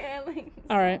said it. I like the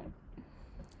All right. song.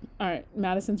 All right.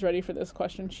 Madison's ready for this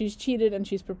question. She's cheated and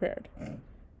she's prepared.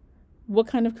 What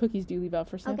kind of cookies do you leave out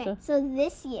for Santa? Okay, so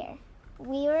this year,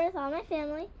 we were with all my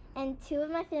family, and 2 of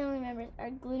my family members are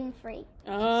gluten-free.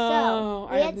 Oh, So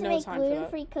we I had have to no make time for that.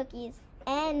 gluten-free cookies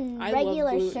and I love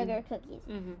regular gluten. sugar cookies.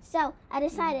 Mm-hmm. So I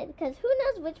decided, because who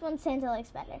knows which one Santa likes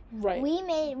better. Right.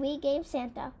 We gave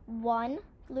Santa 1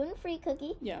 gluten-free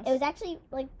cookie. Yes. It was actually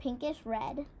like pinkish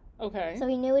red, Okay. so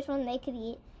we knew which one they could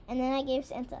eat. And then I gave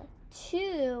Santa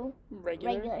 2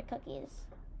 regular. regular cookies.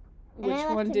 and Which I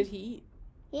left one him- did he eat?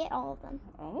 He ate all of them.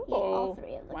 Oh. He ate all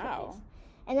 3 of the wow. cookies.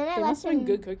 And then I They left must have been him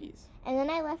good cookies. And then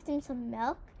I left him some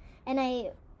milk, and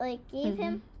I gave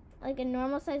him like a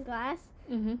normal sized glass.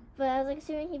 Mm-hmm. But I was like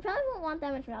assuming he probably won't want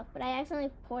that much milk. But I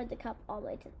accidentally poured the cup all the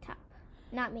way to the top,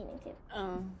 not meaning to.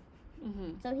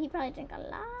 Mm-hmm. So he probably drank a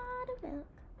lot of milk.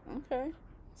 Okay.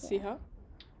 See how?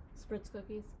 Spritz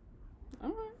cookies. All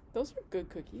right. Those are good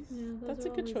cookies. Yeah, those That's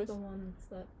are a good always choice. the ones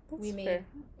that That's we made. fair.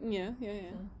 Yeah.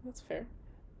 So. That's fair.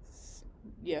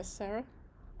 Yes, Sarah?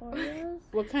 Oreos.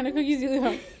 What kind of cookies do you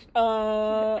leave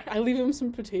out? I leave him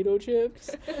some potato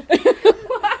chips.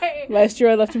 Why? Last year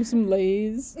I left him some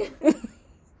Lay's.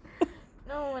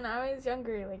 No, when I was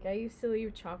younger, like I used to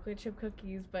leave chocolate chip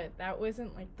cookies, but that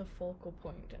wasn't like the focal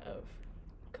point of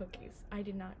cookies. I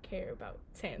did not care about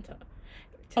Santa.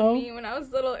 To me, when I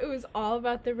was little, it was all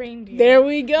about the reindeer. There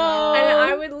we go. And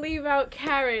I would leave out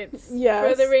carrots Yes.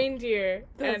 for the reindeer.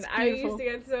 That's and I beautiful. used to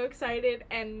get so excited,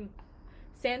 and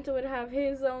Santa would have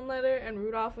his own letter, and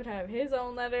Rudolph would have his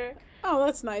own letter. Oh,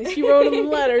 that's nice. You wrote them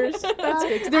letters. That's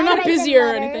good. 'Cause they're I not write them busy or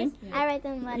letters. anything. I write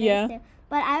them letters Yeah. too.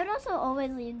 But I would also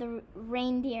always leave the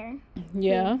reindeer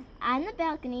Yeah. on the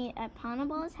balcony at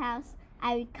Panabola's house.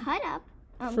 I would cut up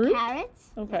Fruit? Carrots.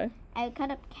 Okay. I would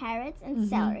cut up carrots and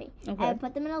celery. Okay. I would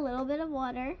put them in a little bit of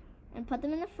water and put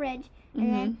them in the fridge.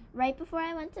 And then right before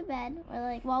I went to bed, or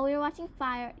like while we were watching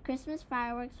Christmas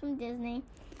fireworks from Disney,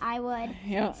 I would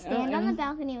stand on the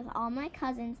balcony with all my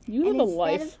cousins. You and live a instead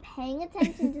life. of paying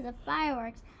attention to the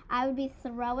fireworks, I would be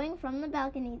throwing from the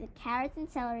balcony the carrots and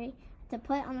celery to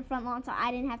put on the front lawn so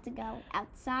I didn't have to go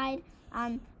outside,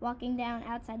 walking down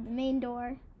outside the main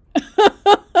door.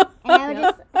 And I would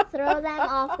just throw them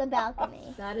off the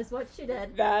balcony. That is what she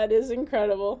did. That is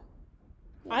incredible.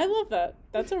 Yeah. I love that.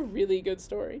 That's a really good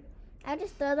story. I would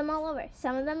just throw them all over.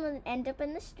 Some of them would end up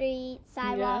in the street,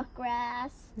 sidewalk,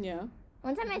 grass. Yeah.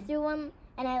 One time I threw one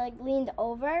and I like leaned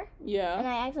over Yeah. and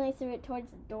I accidentally threw it towards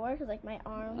the door because like my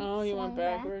arm. Oh, you swung went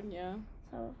backward. Yeah.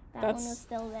 So that That's- one was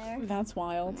still there. That's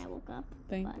wild. And I woke up.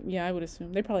 Yeah, I would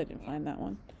assume. They probably didn't find that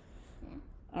one.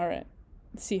 Yeah. All right.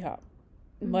 C-Hop.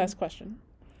 Last question.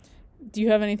 Do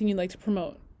you have anything you'd like to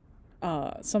promote?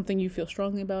 Something you feel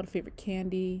strongly about? A favorite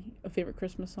candy? A favorite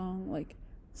Christmas song? Like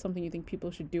something you think people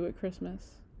should do at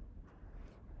Christmas?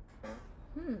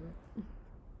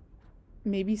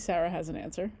 Maybe Sarah has an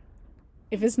answer.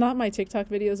 If it's not my TikTok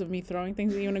videos of me throwing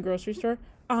things at you in a grocery store,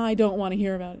 I don't want to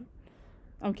hear about it.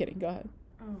 I'm kidding. Go ahead.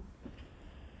 Oh.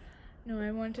 No,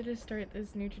 I wanted to start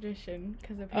this new tradition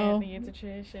because apparently it's a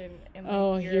tradition in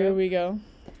like, here Europe. we go.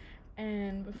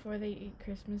 And before they eat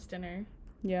Christmas dinner,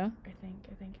 Yeah. I think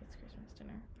it's Christmas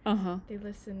dinner. Uh-huh. They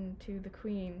listen to the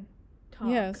Queen talk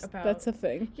Yes, about. that's a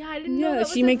thing. Yeah, I didn't know that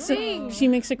was she a makes thing. she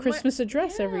makes a Christmas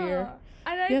address every year.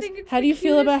 And I Yes. think it's How the do you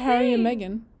feel about cutest Harry and thing.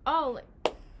 Meghan? Oh,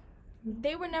 like,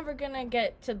 they were never gonna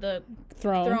get to the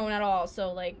Throne. throne at all.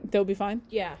 So like, They'll be fine.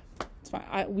 yeah, It's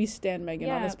fine. We stand Meghan on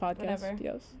Yeah, this podcast. whatever.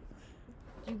 Yes.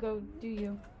 you go, do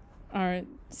you? All right,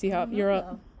 C-Hop, you're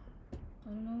up. I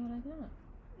don't know what I got.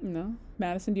 No,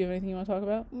 Madison, do you have anything you want to talk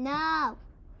about? No.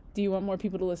 Do you want more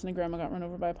people to listen to Grandma Got Run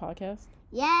Over by a podcast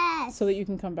Yes. so that you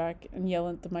can come back and yell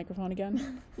at the microphone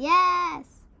again, Yes.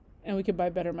 and we could buy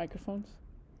better microphones?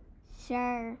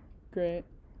 Sure. Great.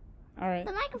 All right,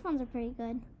 The microphones are pretty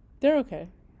good. they're okay.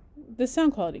 The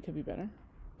sound quality could be better.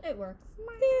 It works.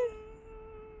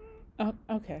 Oh,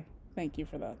 okay. Thank you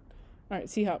for that. All right,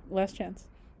 C-Hop, last chance.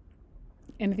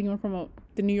 Anything you want to promote?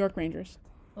 The New York Rangers.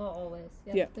 Oh, always.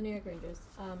 Yep, Yeah. The New York Rangers.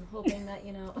 Hoping that,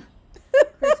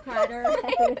 Chris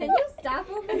Kreider. Can you stop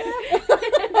over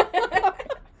there?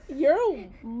 You're a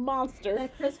monster.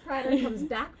 That Chris Kreider comes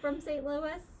back from St.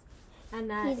 Louis, and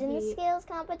that He's in the skills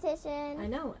competition. I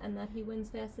know, and that he wins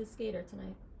fastest skater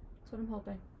tonight. That's what I'm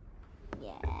hoping.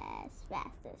 Yes,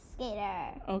 fastest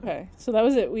skater. Okay, so that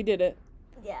was it. We did it.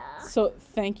 Yeah. So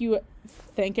thank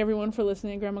everyone for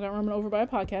listening to Grandma Got Run Over by a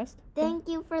podcast. Thank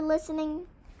you for listening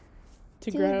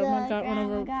To to Grandma the Got Run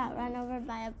Grandma Over, Got Run Over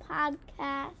by a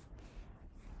podcast.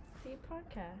 The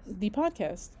podcast. the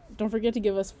podcast. Don't forget to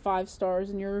give us 5 stars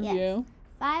in your Yes. review.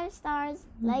 5 stars,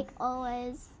 like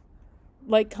always.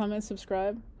 Like, comment,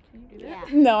 subscribe. Can you do Yeah.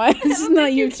 that? No, this is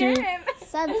not YouTube.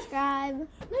 Subscribe.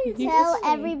 You Tell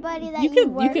can- everybody that you you,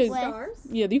 could- work you could- with. Stars?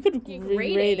 Yeah, you could You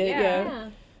rate, rate it, it. Yeah. yeah.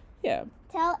 Yeah.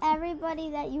 Tell everybody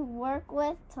that you work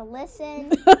with to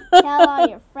listen. Tell all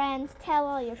your friends. Tell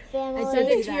all your family. Send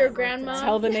it to your that grandma.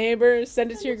 Tell the neighbors.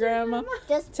 Send it to your grandma.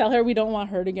 Just Tell her we don't want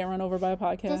her to get run over by a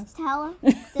podcast. Just tell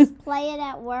her. Just play it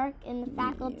at work in the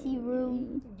faculty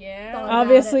room. Yeah. Thought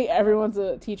Obviously, everyone's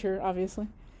a teacher, obviously.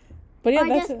 But yeah, or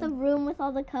that's just the room with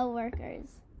all the coworkers.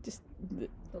 The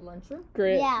lunchroom?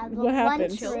 great. Yeah, the what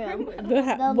happens? lunchroom. What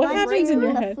lunch happens in room,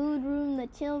 your the head? food room, the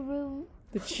chill room.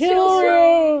 The chill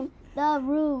room. The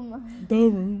room. The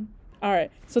room. All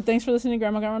right. So thanks for listening to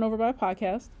Grandma Got Run Over by a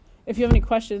podcast. If you have any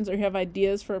questions or you have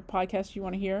ideas for a podcast you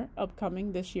want to hear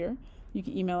upcoming this year, you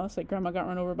can email us at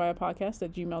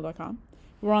grandmagotrunoverbyapodcast@gmail.com.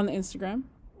 We're on the Instagram.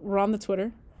 We're on the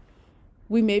Twitter.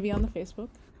 We may be on the Facebook.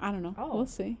 I don't know. Oh. We'll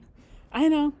see. I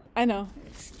know.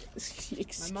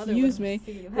 Excuse me.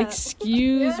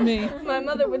 Excuse me. My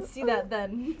mother would see that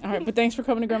then. All right, but thanks for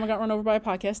coming to Grandma Got Run Over by a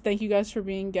podcast. Thank you guys for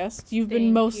being guests. You've been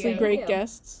Thank mostly you. great Thank you.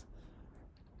 guests.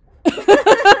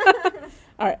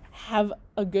 All right, have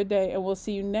a good day, and we'll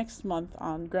see you next month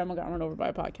on Grandma Got Run Over by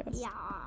a podcast. Yeah.